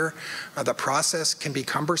out here. The process can be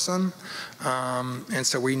cumbersome, and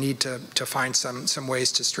so we need to find some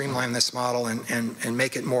ways to streamline this model and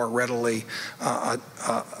make it more readily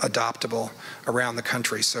adoptable around the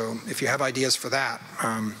country. So if you have ideas for that,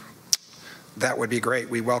 that would be great.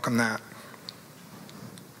 We welcome that.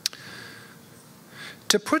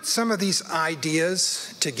 To put some of these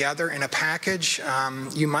ideas together in a package,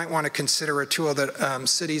 you might want to consider a tool that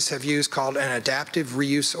cities have used called an adaptive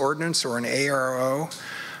reuse ordinance, or an ARO.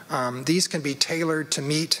 These can be tailored to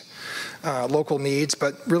meet local needs,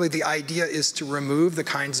 but really the idea is to remove the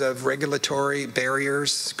kinds of regulatory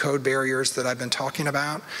barriers, code barriers that I've been talking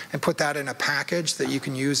about, and put that in a package that you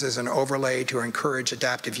can use as an overlay to encourage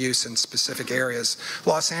adaptive use in specific areas.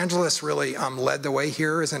 Los Angeles really led the way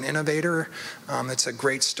here as an innovator. It's a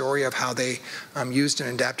great story of how they used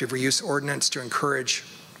an adaptive reuse ordinance to encourage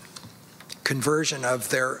conversion of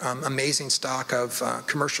their amazing stock of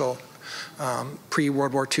commercial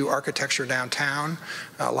pre-World War II architecture downtown,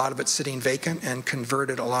 a lot of it sitting vacant, and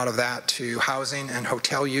converted a lot of that to housing and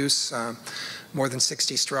hotel use. More than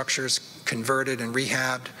 60 structures converted and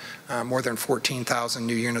rehabbed, more than 14,000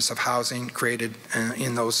 new units of housing created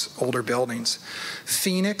in those older buildings.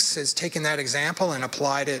 Phoenix has taken that example and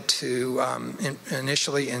applied it to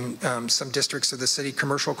initially in some districts of the city,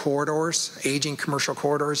 commercial corridors, aging commercial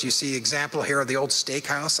corridors. You see example here of the old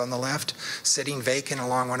steakhouse on the left, sitting vacant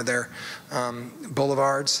along one of their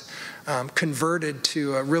boulevards, converted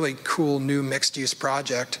to a really cool new mixed-use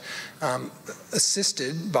project,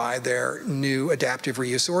 assisted by their new adaptive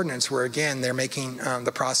reuse ordinance, where again they're making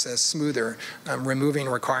the process smoother, removing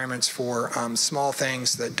requirements for small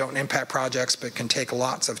things that don't impact projects but can take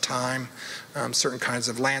lots of time, certain kinds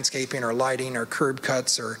of landscaping or lighting or curb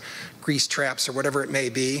cuts or grease traps or whatever it may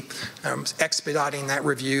be, expediting that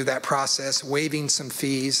review, that process, waiving some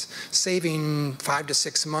fees, saving 5 to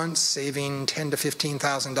 6 months, saving $10,000 to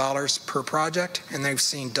 $15,000 per project, and they've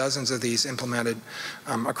seen dozens of these implemented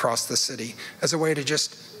across the city as a way to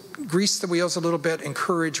just grease the wheels a little bit,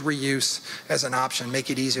 encourage reuse as an option, make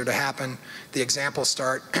it easier to happen. The examples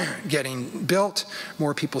start getting built,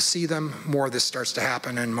 more people see them, more of this starts to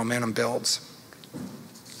happen, and momentum builds.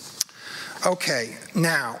 Okay,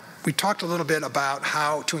 now, we talked a little bit about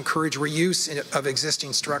how to encourage reuse of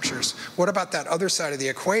existing structures. What about that other side of the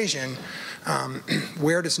equation?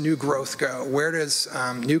 Where does new growth go? Where does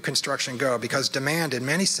new construction go? Because demand in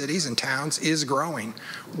many cities and towns is growing.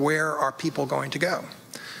 Where are people going to go?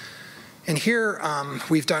 And here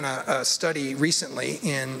we've done a study recently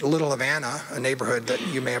in Little Havana, a neighborhood that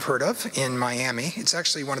you may have heard of in Miami. It's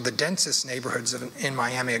actually one of the densest neighborhoods in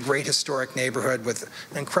Miami, a great historic neighborhood with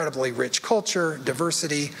incredibly rich culture,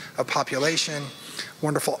 diversity of population,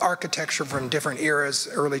 wonderful architecture from different eras,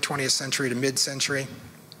 early 20th century to mid-century.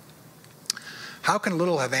 How can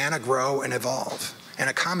Little Havana grow and evolve and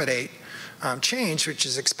accommodate change, which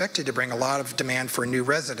is expected to bring a lot of demand for new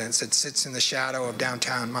residents? It sits in the shadow of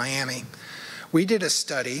downtown Miami. We did a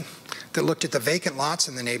study that looked at the vacant lots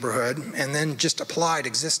in the neighborhood and then just applied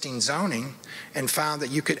existing zoning and found that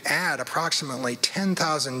you could add approximately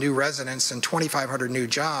 10,000 new residents and 2,500 new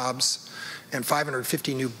jobs and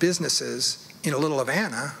 550 new businesses in Little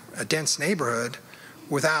Havana, a dense neighborhood,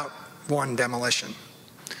 without one demolition.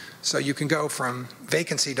 So you can go from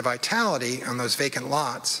vacancy to vitality on those vacant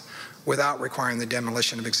lots without requiring the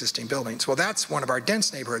demolition of existing buildings. Well, that's one of our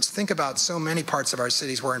dense neighborhoods. Think about so many parts of our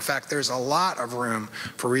cities where, in fact, there's a lot of room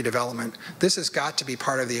for redevelopment. This has got to be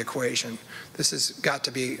part of the equation. This has got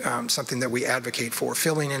to be something that we advocate for,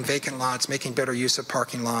 filling in vacant lots, making better use of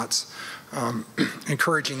parking lots,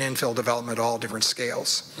 encouraging infill development at all different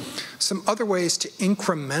scales. Some other ways to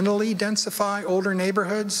incrementally densify older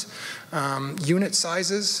neighborhoods, unit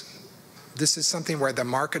sizes. This is something where the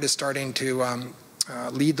market is starting to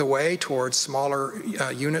lead the way towards smaller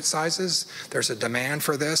unit sizes. There's a demand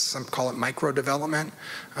for this. Some call it micro development.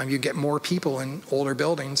 You get more people in older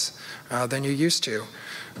buildings than you used to.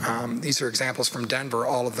 These are examples from Denver,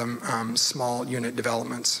 all of them small unit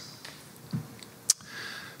developments.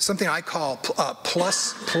 Something I call a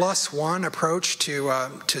plus one approach to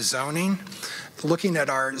zoning, looking at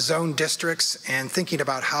our zone districts and thinking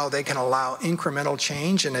about how they can allow incremental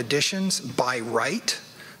change and additions by right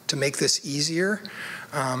to make this easier,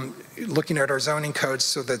 looking at our zoning codes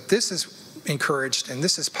so that this is encouraged and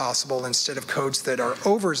this is possible instead of codes that are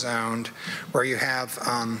overzoned where you have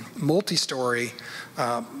multi-story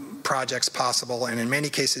projects possible, and in many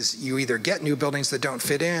cases you either get new buildings that don't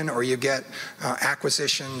fit in or you get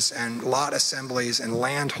acquisitions and lot assemblies and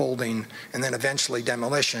land holding and then eventually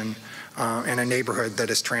demolition in a neighborhood that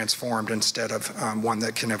is transformed instead of one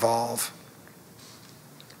that can evolve.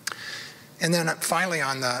 And then finally,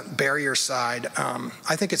 on the barrier side,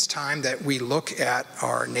 I think it's time that we look at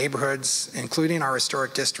our neighborhoods, including our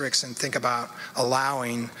historic districts, and think about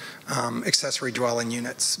allowing accessory dwelling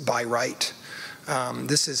units by right.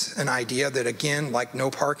 This is an idea that, again, like no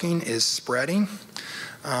parking, is spreading.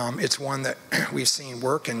 It's one that we've seen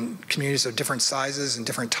work in communities of different sizes and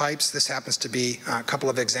different types. This happens to be a couple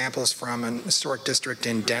of examples from an historic district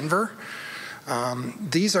in Denver.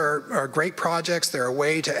 These are great projects. They're a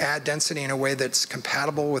way to add density in a way that's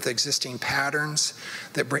compatible with existing patterns,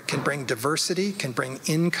 that can bring diversity, can bring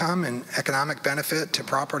income and economic benefit to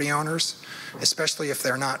property owners, especially if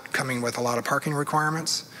they're not coming with a lot of parking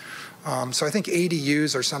requirements. So I think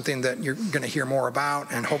ADUs are something that you're going to hear more about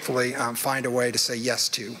and hopefully find a way to say yes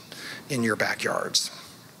to in your backyards.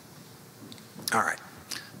 All right.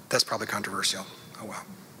 That's probably controversial. Oh, well.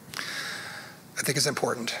 I think it's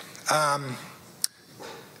important.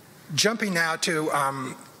 Jumping now to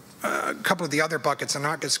a couple of the other buckets. I'm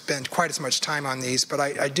not going to spend quite as much time on these, but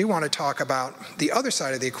I do want to talk about the other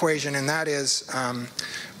side of the equation, and that is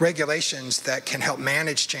regulations that can help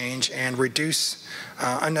manage change and reduce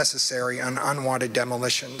unnecessary and unwanted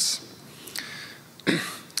demolitions.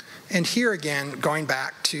 And here again, going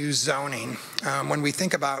back to zoning, when we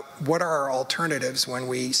think about what are our alternatives when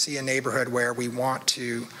we see a neighborhood where we want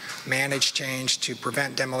to manage change, to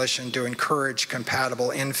prevent demolition, to encourage compatible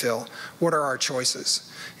infill, what are our choices?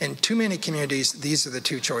 In too many communities, these are the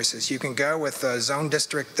two choices. You can go with the zone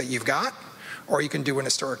district that you've got, or you can do an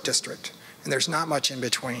historic district. And there's not much in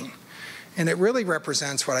between. And it really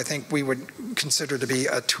represents what I think we would consider to be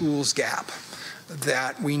a tools gap,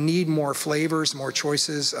 that we need more flavors, more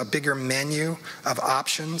choices, a bigger menu of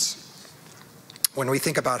options when we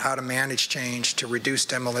think about how to manage change, to reduce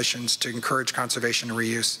demolitions, to encourage conservation and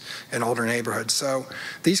reuse in older neighborhoods. So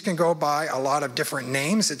these can go by a lot of different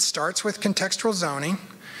names. It starts with contextual zoning,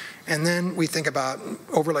 and then we think about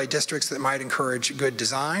overlay districts that might encourage good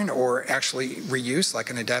design or actually reuse, like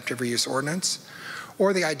an adaptive reuse ordinance,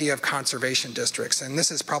 or the idea of conservation districts. And this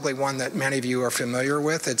is probably one that many of you are familiar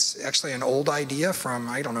with. It's actually an old idea from,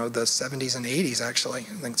 I don't know, the 70s and 80s, actually.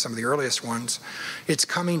 I think some of the earliest ones. It's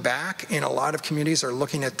coming back, and a lot of communities are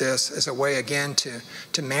looking at this as a way, again,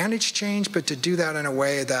 to manage change, but to do that in a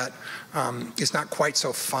way that is not quite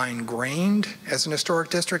so fine-grained as an historic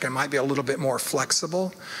district. It might be a little bit more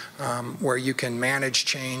flexible, where you can manage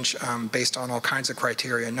change based on all kinds of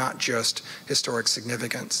criteria, not just historic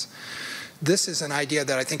significance. This is an idea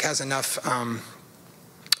that I think has enough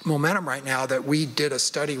momentum right now that we did a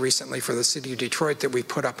study recently for the city of Detroit that we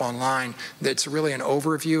put up online that's really an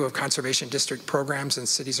overview of conservation district programs in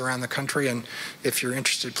cities around the country. And if you're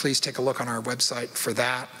interested, please take a look on our website for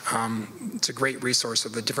that. It's a great resource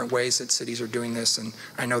of the different ways that cities are doing this, and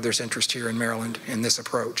I know there's interest here in Maryland in this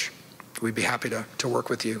approach. We'd be happy to work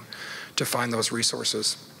with you to find those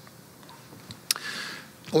resources.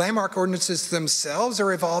 Landmark ordinances themselves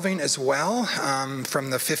are evolving as well from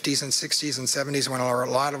the 50s and 60s and 70s when a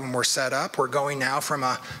lot of them were set up. We're going now from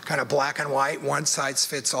a kind of black and white,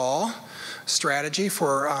 one-size-fits-all strategy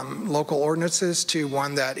for local ordinances to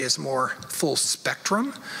one that is more full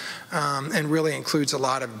spectrum and really includes a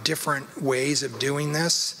lot of different ways of doing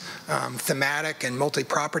this. Thematic and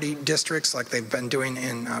multi-property districts like they've been doing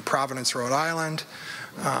in Providence, Rhode Island,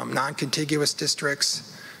 non-contiguous districts,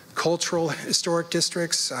 cultural historic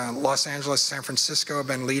districts. Los Angeles, San Francisco have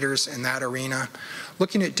been leaders in that arena,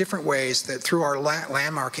 looking at different ways that through our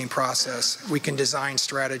landmarking process, we can design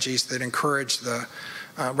strategies that encourage the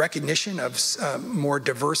recognition of more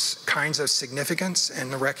diverse kinds of significance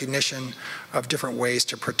and the recognition of different ways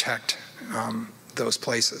to protect those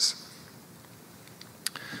places.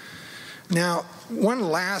 Now, one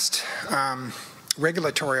last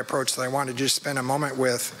regulatory approach that I want to just spend a moment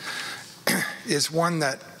with is one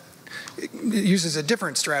that uses a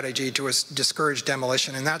different strategy to discourage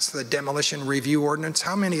demolition, and that's the demolition review ordinance.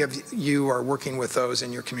 How many of you are working with those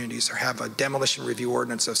in your communities or have a demolition review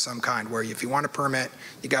ordinance of some kind where if you want a permit,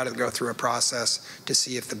 you got to go through a process to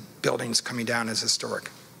see if the building's coming down as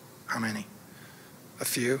historic? How many? A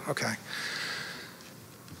few? Okay.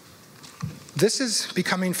 This is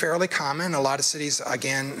becoming fairly common. A lot of cities,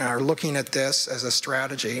 again, are looking at this as a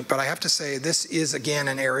strategy, but I have to say this is, again,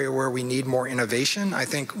 an area where we need more innovation. I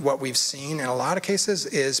think what we've seen in a lot of cases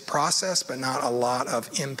is process, but not a lot of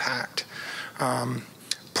impact.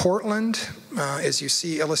 Portland, as you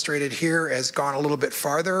see illustrated here, has gone a little bit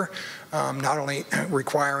farther, not only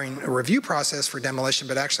requiring a review process for demolition,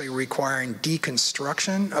 but actually requiring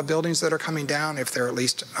deconstruction of buildings that are coming down if they're at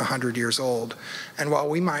least 100 years old. And while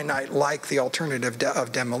we might not like the alternative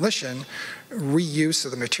of demolition, reuse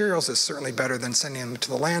of the materials is certainly better than sending them to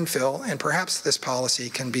the landfill, and perhaps this policy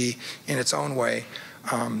can be, in its own way,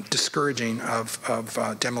 discouraging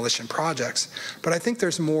of demolition projects. But I think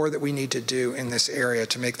there's more that we need to do in this area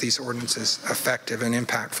to make these ordinances effective and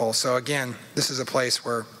impactful. So again, this is a place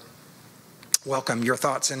where welcome your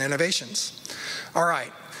thoughts and innovations. All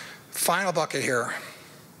right, final bucket here,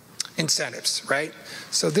 incentives, right?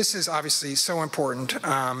 So this is obviously so important.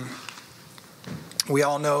 We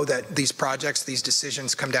all know that these projects, these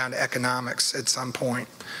decisions come down to economics at some point.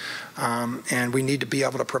 And we need to be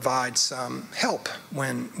able to provide some help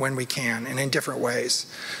when we can and in different ways.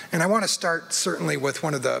 And I want to start certainly with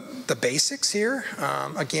one of the basics here.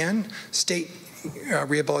 Again, state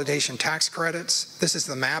rehabilitation tax credits. This is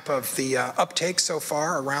the map of the uptake so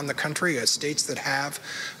far around the country as states that have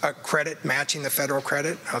a credit matching the federal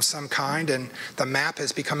credit of some kind, and the map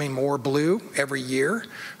is becoming more blue every year.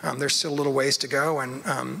 There's still a little ways to go, and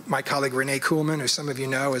my colleague Renee Kuhlman, who some of you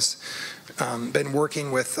know, has been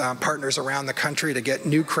working with partners around the country to get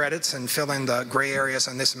new credits and fill in the gray areas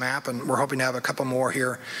on this map, and we're hoping to have a couple more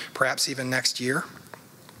here, perhaps even next year.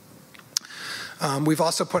 We've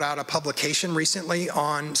also put out a publication recently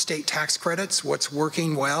on state tax credits, what's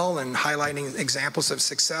working well, and highlighting examples of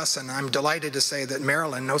success. And I'm delighted to say that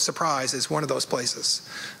Maryland, no surprise, is one of those places.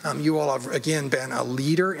 You all have, again, been a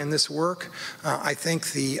leader in this work. I think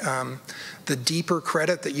the deeper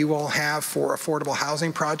credit that you all have for affordable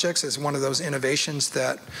housing projects is one of those innovations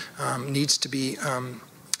that needs to be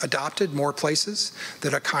adopted more places,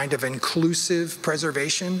 that a kind of inclusive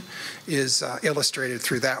preservation is illustrated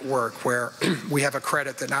through that work, where we have a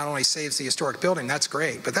credit that not only saves the historic building, that's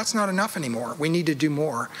great, but that's not enough anymore. We need to do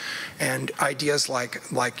more. And ideas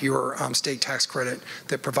like your state tax credit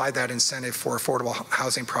that provide that incentive for affordable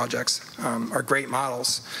housing projects are great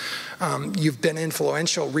models. You've been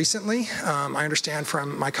influential recently. I understand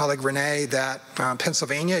from my colleague Renee that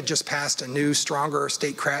Pennsylvania just passed a new, stronger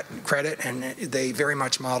state credit, and they very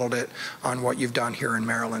much modeled it on what you've done here in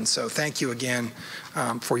Maryland. So thank you again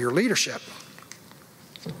for your leadership.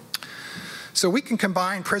 So we can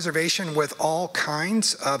combine preservation with all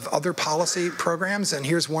kinds of other policy programs, and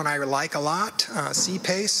here's one I like a lot,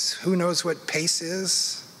 CPACE. Who knows what PACE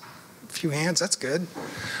is? A few hands, that's good.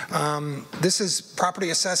 This is property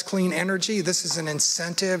assessed clean energy. This is an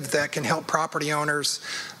incentive that can help property owners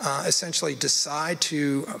essentially decide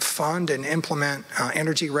to fund and implement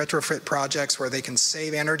energy retrofit projects where they can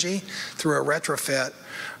save energy through a retrofit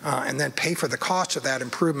and then pay for the cost of that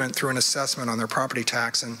improvement through an assessment on their property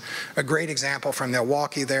tax. And a great example from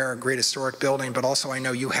Milwaukee there, a great historic building, but also I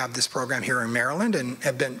know you have this program here in Maryland and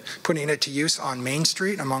have been putting it to use on Main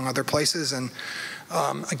Street, among other places. And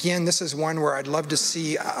again, this is one where I'd love to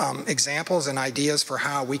see examples and ideas for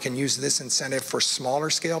how we can use this incentive for smaller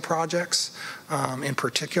scale projects in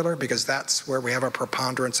particular, because that's where we have a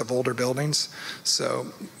preponderance of older buildings. So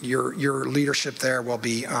your leadership there will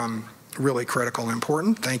be really critical and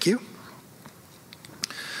important. Thank you.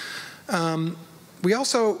 We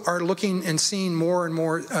also are looking and seeing more and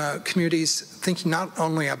more communities thinking not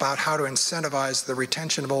only about how to incentivize the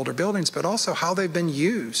retention of older buildings, but also how they've been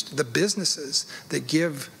used, the businesses that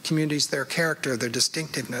give communities their character, their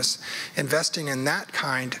distinctiveness, investing in that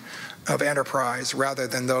kind of enterprise rather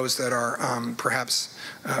than those that are perhaps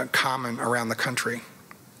common around the country.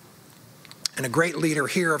 And a great leader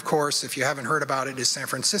here, of course, if you haven't heard about it, is San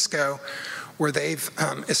Francisco, where they've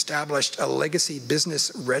established a legacy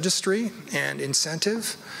business registry and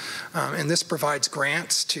incentive. And this provides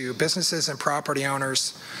grants to businesses and property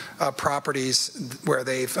owners of properties where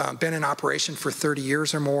they've been in operation for 30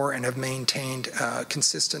 years or more and have maintained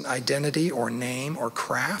consistent identity or name or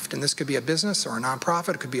craft. And this could be a business or a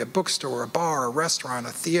nonprofit. It could be a bookstore, a bar, a restaurant,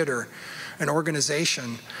 a theater, an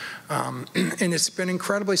organization. And it's been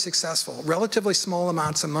incredibly successful. Relatively small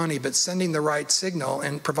amounts of money, but sending the right signal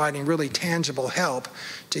and providing really tangible help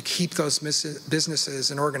to keep those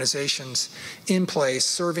businesses and organizations in place,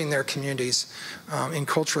 serving their communities in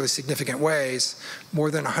culturally significant ways. More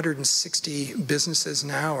than 160 businesses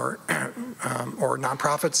now or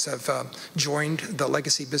nonprofits have joined the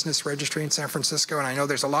Legacy Business Registry in San Francisco, and I know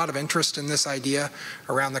there's a lot of interest in this idea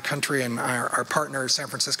around the country, and our partner, San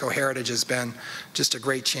Francisco Heritage, has been just a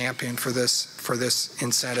great champion for this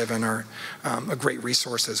incentive and are a great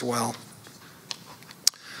resource as well.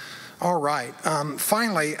 All right.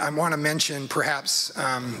 Finally, I want to mention perhaps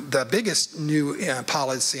the biggest new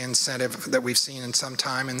policy incentive that we've seen in some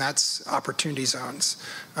time, and that's opportunity zones.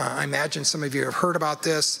 I imagine some of you have heard about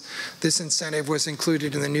this. This incentive was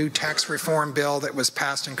included in the new tax reform bill that was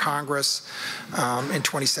passed in Congress in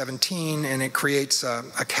 2017, and it creates a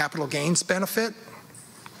capital gains benefit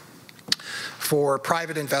for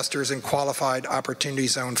private investors in qualified opportunity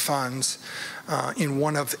zone funds in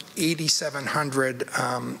one of 8,700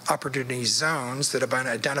 opportunity zones that have been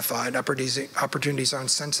identified, opportunity zone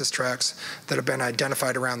census tracts that have been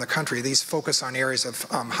identified around the country. These focus on areas of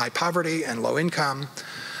high poverty and low income.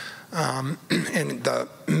 And the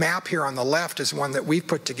map here on the left is one that we've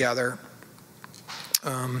put together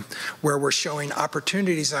where we're showing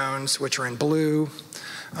opportunity zones, which are in blue,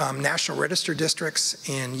 National Register districts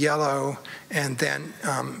in yellow, and then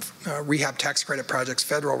rehab tax credit projects,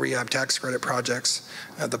 federal rehab tax credit projects,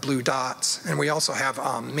 the blue dots. And we also have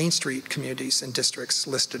Main Street communities and districts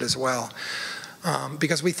listed as well.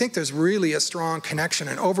 Because we think there's really a strong connection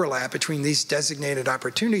and overlap between these designated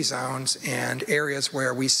opportunity zones and areas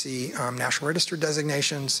where we see National Register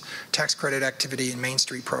designations, tax credit activity, and Main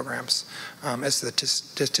Street programs, as the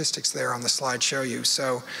statistics there on the slide show you.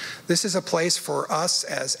 So this is a place for us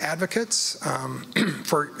as advocates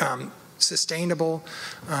for sustainable,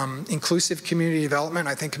 inclusive community development,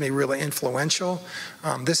 I think can be really influential.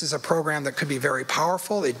 This is a program that could be very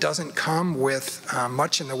powerful. It doesn't come with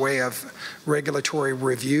much in the way of regulatory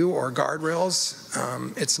review or guardrails.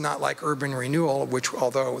 It's not like urban renewal, which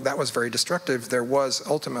although that was very destructive, there was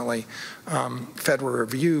ultimately federal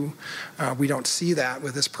review. We don't see that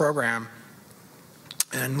with this program,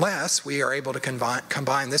 unless we are able to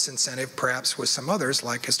combine this incentive perhaps with some others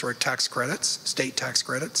like historic tax credits, state tax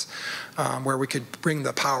credits, where we could bring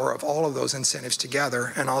the power of all of those incentives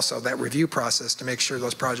together, and also that review process to make sure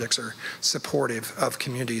those projects are supportive of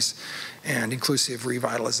communities and inclusive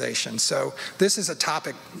revitalization. So this is a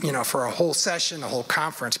topic, you know, for a whole session, a whole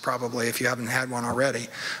conference probably, if you haven't had one already.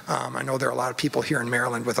 I know there are a lot of people here in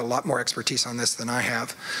Maryland with a lot more expertise on this than I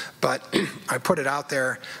have, but I put it out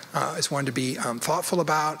there as one to be thoughtful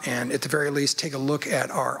about, and at the very least take a look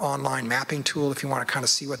at our online mapping tool if you want to kind of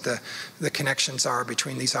see what the connections are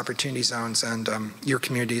between these opportunity zones and your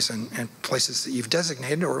communities and places that you've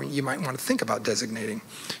designated or you might want to think about designating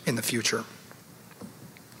in the future.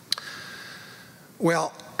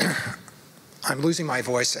 Well, I'm losing my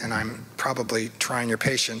voice and I'm probably trying your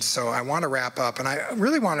patience, so I want to wrap up, and I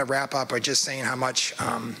really want to wrap up by just saying how much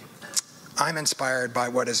I'm inspired by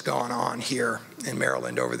what has gone on here in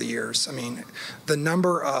Maryland over the years. I mean, the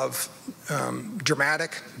number of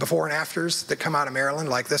dramatic before and afters that come out of Maryland,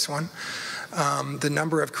 like this one, the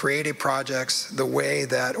number of creative projects, the way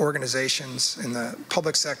that organizations in the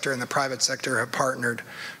public sector and the private sector have partnered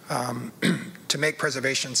to make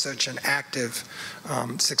preservation such an active,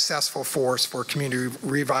 successful force for community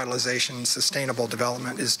revitalization, sustainable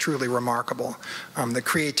development is truly remarkable. The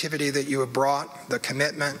creativity that you have brought, the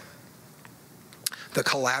commitment, the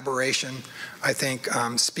collaboration, I think,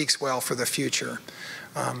 speaks well for the future.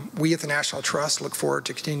 We at the National Trust look forward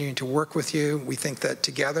to continuing to work with you. We think that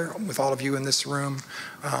together, with all of you in this room,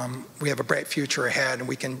 we have a bright future ahead, and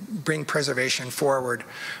we can bring preservation forward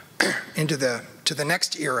into to the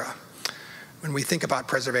next era when we think about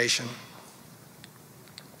preservation,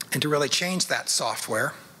 and to really change that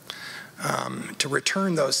software to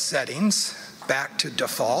return those settings back to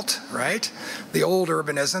default, right? The old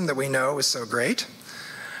urbanism that we know is so great.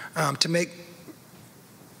 To make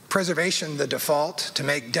preservation the default, to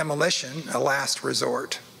make demolition a last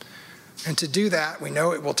resort. And to do that, we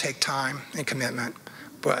know it will take time and commitment,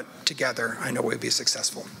 but together, I know we'll be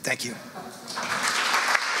successful. Thank you.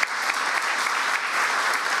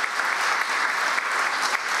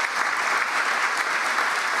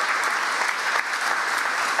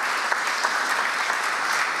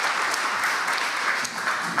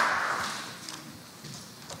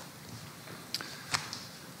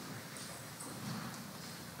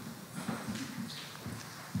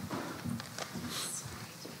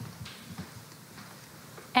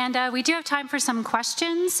 And we do have time for some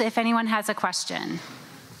questions, if anyone has a question.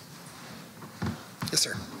 Yes,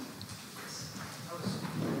 sir. I was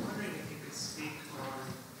wondering if you could speak on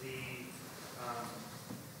the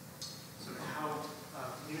sort of how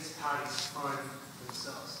municipalities fund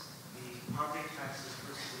themselves, the property taxes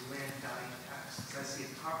versus the land value tax. Because I see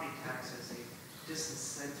property tax as a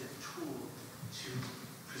disincentive tool to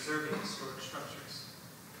preserving historic structures.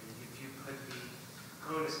 And if you put the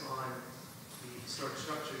onus on the historic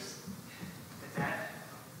structures,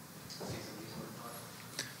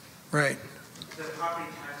 Right. The property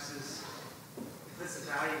taxes, it puts the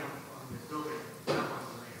value on the building, not on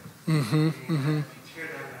the land. If you tear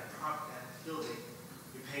down that building,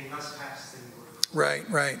 you're paying less tax than you would. Right,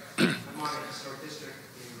 right. I'm on a historic district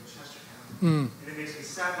in Chestertown, and it makes me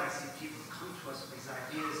sad when I see people come to us with these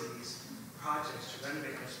ideas and these projects to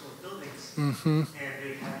renovate our historic buildings, and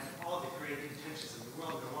they have all the great intentions in the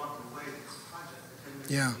world, and they're walking away with this project, but then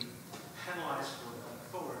they're being penalized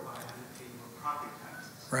forward by having to pay more property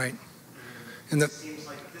taxes. Right. And it seems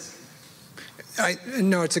like this.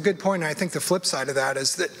 No, it's a good point. I think the flip side of that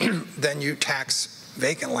is that then you tax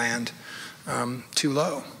vacant land too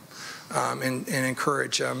low and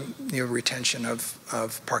encourage retention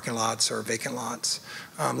of parking lots or vacant lots.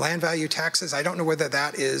 Land value taxes, I don't know whether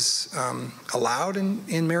that is allowed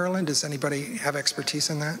in Maryland. Does anybody have expertise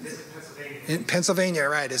in that? In Pennsylvania,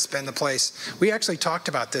 right, has been the place. We actually talked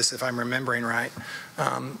about this, if I'm remembering right,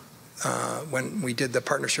 when we did the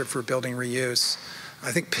Partnership for Building Reuse.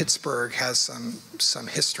 I think Pittsburgh has some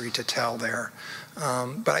history to tell there.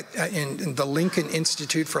 But in the Lincoln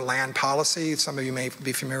Institute for Land Policy, some of you may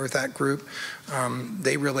be familiar with that group,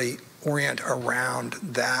 they really orient around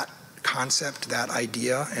that concept, that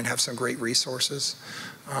idea, and have some great resources.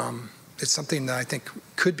 It's something that I think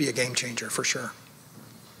could be a game changer for sure.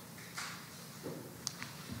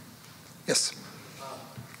 Yes?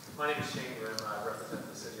 My name is Shane Grimm. I represent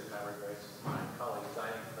the city of Frederick. My colleague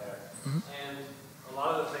Diane Clare. And a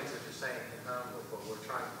lot of the things that you're saying confirm with what we're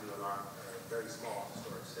trying to do in our very small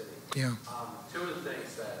historic city. Yeah. Two of the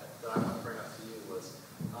things that I want to bring up to you was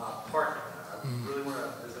parking. I really want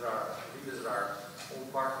to revisit our old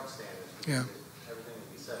parking standards. Yeah. Everything that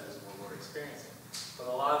you said is what we're experiencing. But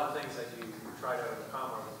a lot of the things that you try to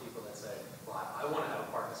overcome are the people that say, well, I want to have a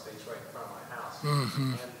parking space right in front of my house.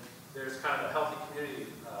 And there's kind of a healthy community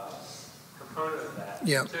component of that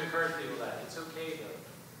to encourage people that it's okay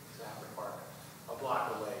to have to park a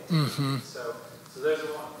block away. So there's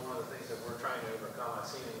one of the things that we're trying to overcome. I've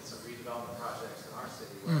seen it in some redevelopment projects in our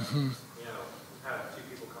city where, we've had a few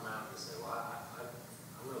people come out and say, well, I'm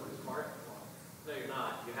going to lose parking. Well, no, you're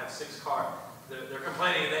not. You have 6 cars. They're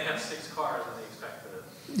complaining and they have 6 cars and they expect to.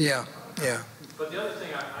 But the other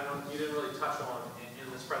thing you didn't really touch on in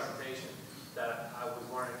this presentation that I was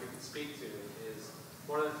wondering if you could speak to is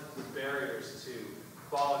one of the barriers to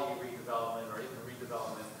quality redevelopment or even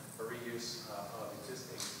redevelopment or reuse of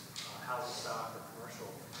existing housing stock or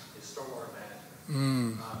commercial is stormwater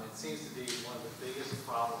management. It seems to be one of the biggest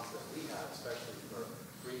problems that we have, especially for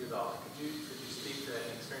redevelopment. Could you speak to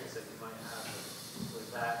any experience that you might have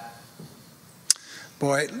with that?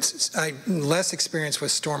 Boy, less experience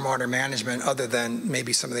with stormwater management other than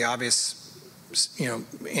maybe some of the obvious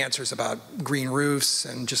answers about green roofs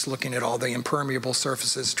and just looking at all the impermeable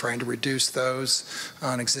surfaces, trying to reduce those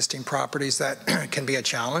on existing properties. That can be a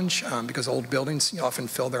challenge because old buildings often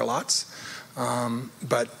fill their lots.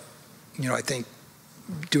 But, I think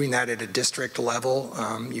doing that at a district level,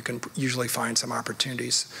 you can usually find some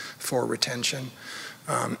opportunities for retention,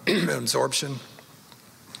 absorption.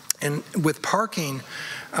 And with parking,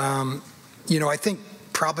 I think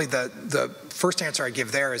probably the first answer I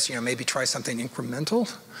give there is, maybe try something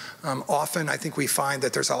incremental. Often I think we find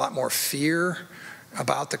that there's a lot more fear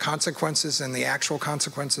about the consequences, and the actual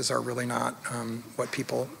consequences are really not what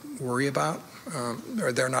people worry about,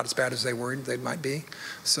 or they're not as bad as they worried they might be.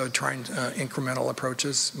 So trying incremental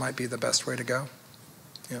approaches might be the best way to go.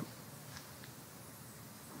 Yep.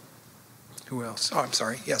 Who else? Oh, I'm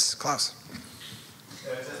sorry. Yes, Klaus.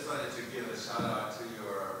 I just wanted to give a shout out to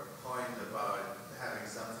your point about having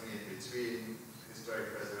something in between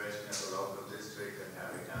historic preservation as a local district and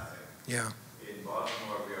having nothing. Yeah. In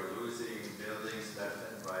Baltimore, we are losing buildings left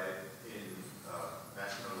and right in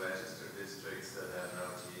National Register districts that have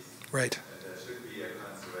no teeth. Right. And there should be a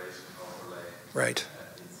conservation overlay. Right.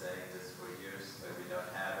 I've been saying this for years, but we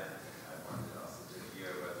don't have it. I wanted also to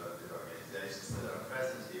hear whether the organizations that are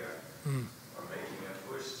present here are making a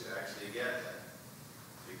push to actually get them.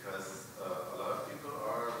 Because a lot of people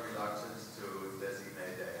are reluctant to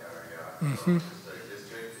designate the area historic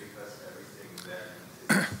district because everything then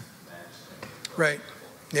is managed. Right.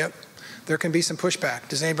 Yep. There can be some pushback.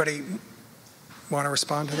 Does anybody want to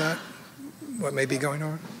respond to that? What may be going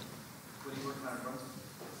on? What are you working on in Brunswick?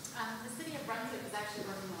 The city of Brunswick is actually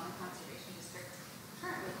working on a conservation district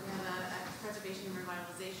currently. We have a preservation and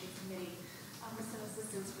revitalization committee with some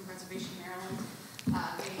assistance from Preservation Maryland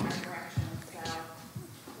getting our direction.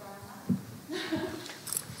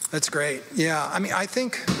 That's great. Yeah, I mean, I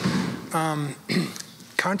think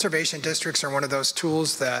conservation districts are one of those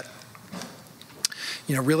tools that,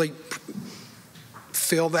 you know, really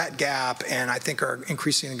fill that gap, and I think are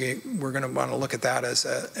increasingly, we're going to want to look at that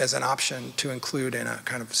as an option to include in a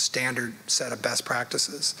kind of standard set of best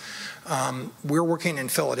practices. We're working in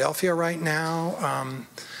Philadelphia right now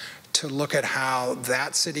to look at how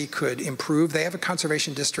that city could improve. They have a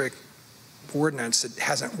conservation district ordinance that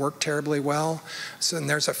hasn't worked terribly well. So and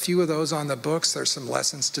there's a few of those on the books. There's some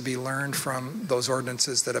lessons to be learned from those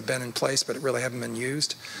ordinances that have been in place but really haven't been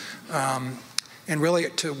used. And really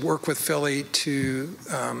to work with Philly to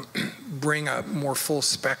bring a more full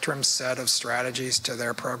spectrum set of strategies to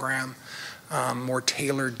their program, more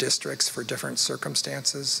tailored districts for different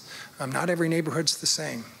circumstances. Not every neighborhood's the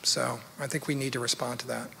same, so I think we need to respond to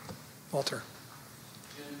that. Walter.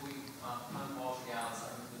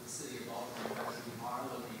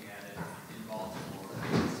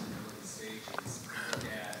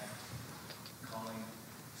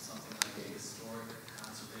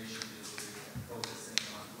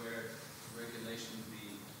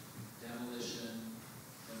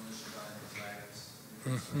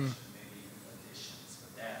 Maybe additions,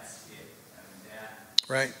 but that's it. I mean, that.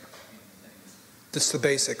 Right. This is the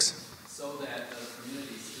basics. So that the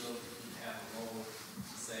community still have a role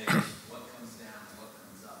to say what comes down and what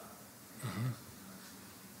comes up.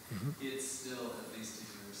 It's still at least a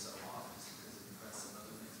year or so off just because of the press and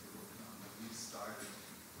other things we're working on, but we've started.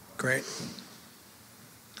 Great.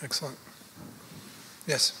 Excellent.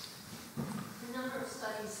 Yes. A number of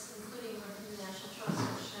studies, including one from the National Trust,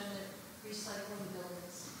 have shown that recycling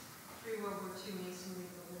buildings, pre-World War II masonry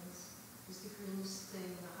buildings, is the greenest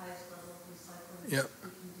thing, the highest level of recycling we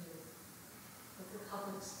can do. But the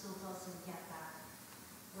public still doesn't get that.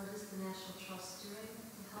 What is the National Trust doing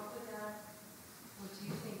to help with that? What do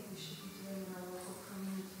you think we should be doing in our local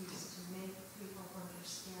communities to make people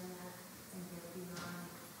understand that and get beyond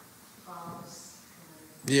bombs?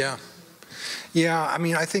 Yeah. Yeah, I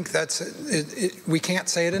mean, I think that's, we can't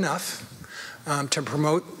say it enough. To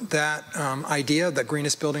promote that idea that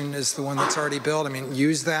greenest building is the one that's already built. I mean,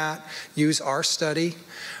 use that, use our study.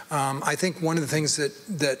 I think one of the things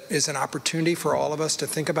that is an opportunity for all of us to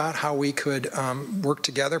think about how we could work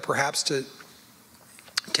together, perhaps to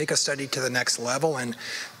take a study to the next level and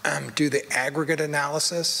do the aggregate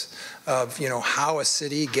analysis of, you know, how a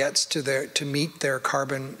city gets to meet their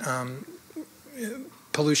carbon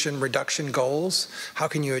pollution reduction goals. How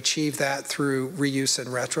can you achieve that through reuse and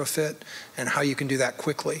retrofit, and how you can do that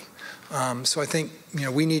quickly. So I think, you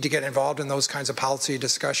know, we need to get involved in those kinds of policy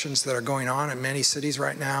discussions that are going on in many cities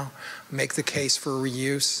right now. Make the case for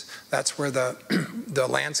reuse. That's where the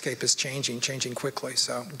landscape is changing quickly.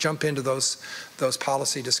 So jump into those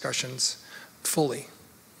policy discussions fully.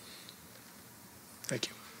 Thank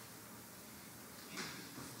you.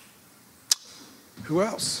 Who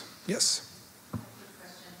else? Yes.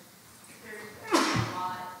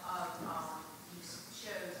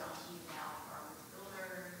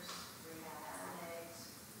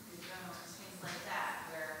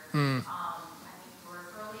 I think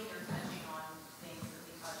peripherally they're touching on things that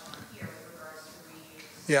we touched on here with regards to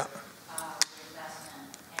reuse,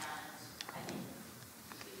 reinvestment, and I think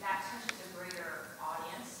that touches a greater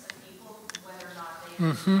audience of people, whether or not they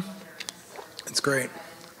understand what they're necessarily. It's great.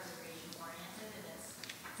 Preservation oriented, and it's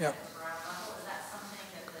Yep. at its ground level. Is that something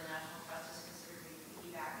that the National Trust is considered to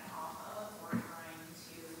be piggybacking off of, or trying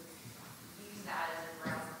to use that as a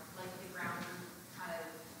ground, like the ground kind of,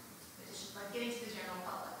 like getting to the general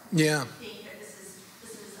public? Yeah. Think that this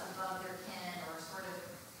is above their kin or sort of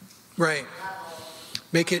Right. level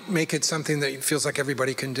Make it something that feels like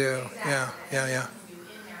everybody can do. Exactly. Yeah.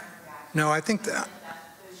 No, I think that.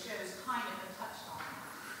 Those shows kind of have touched on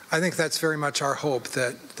that. I think that's very much our hope,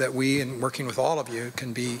 that we, in working with all of you,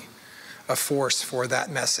 can be a force for that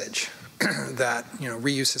message. That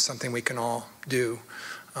reuse is something we can all do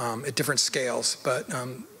at different scales, but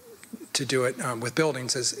to do it with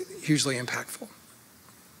buildings is hugely impactful.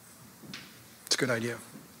 It's a good idea.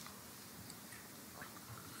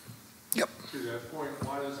 Yep. To that point,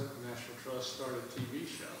 why doesn't the National Trust start a TV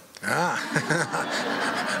show?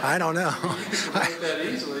 I don't know. You can make that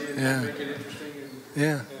easily and make it interesting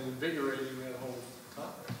and invigorating, that whole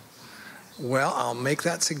topic. Well, I'll make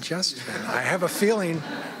that suggestion. I have a feeling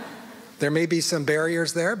there may be some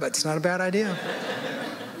barriers there, but it's not a bad idea.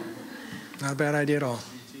 Not a bad idea at all.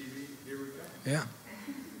 Here we go. Yeah.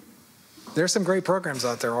 There's some great programs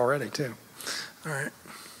out there already, too. All right.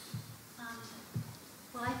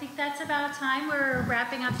 Well, I think that's about time. We're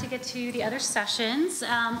wrapping up to get to the other sessions.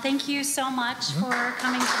 Thank you so much for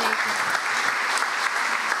coming today.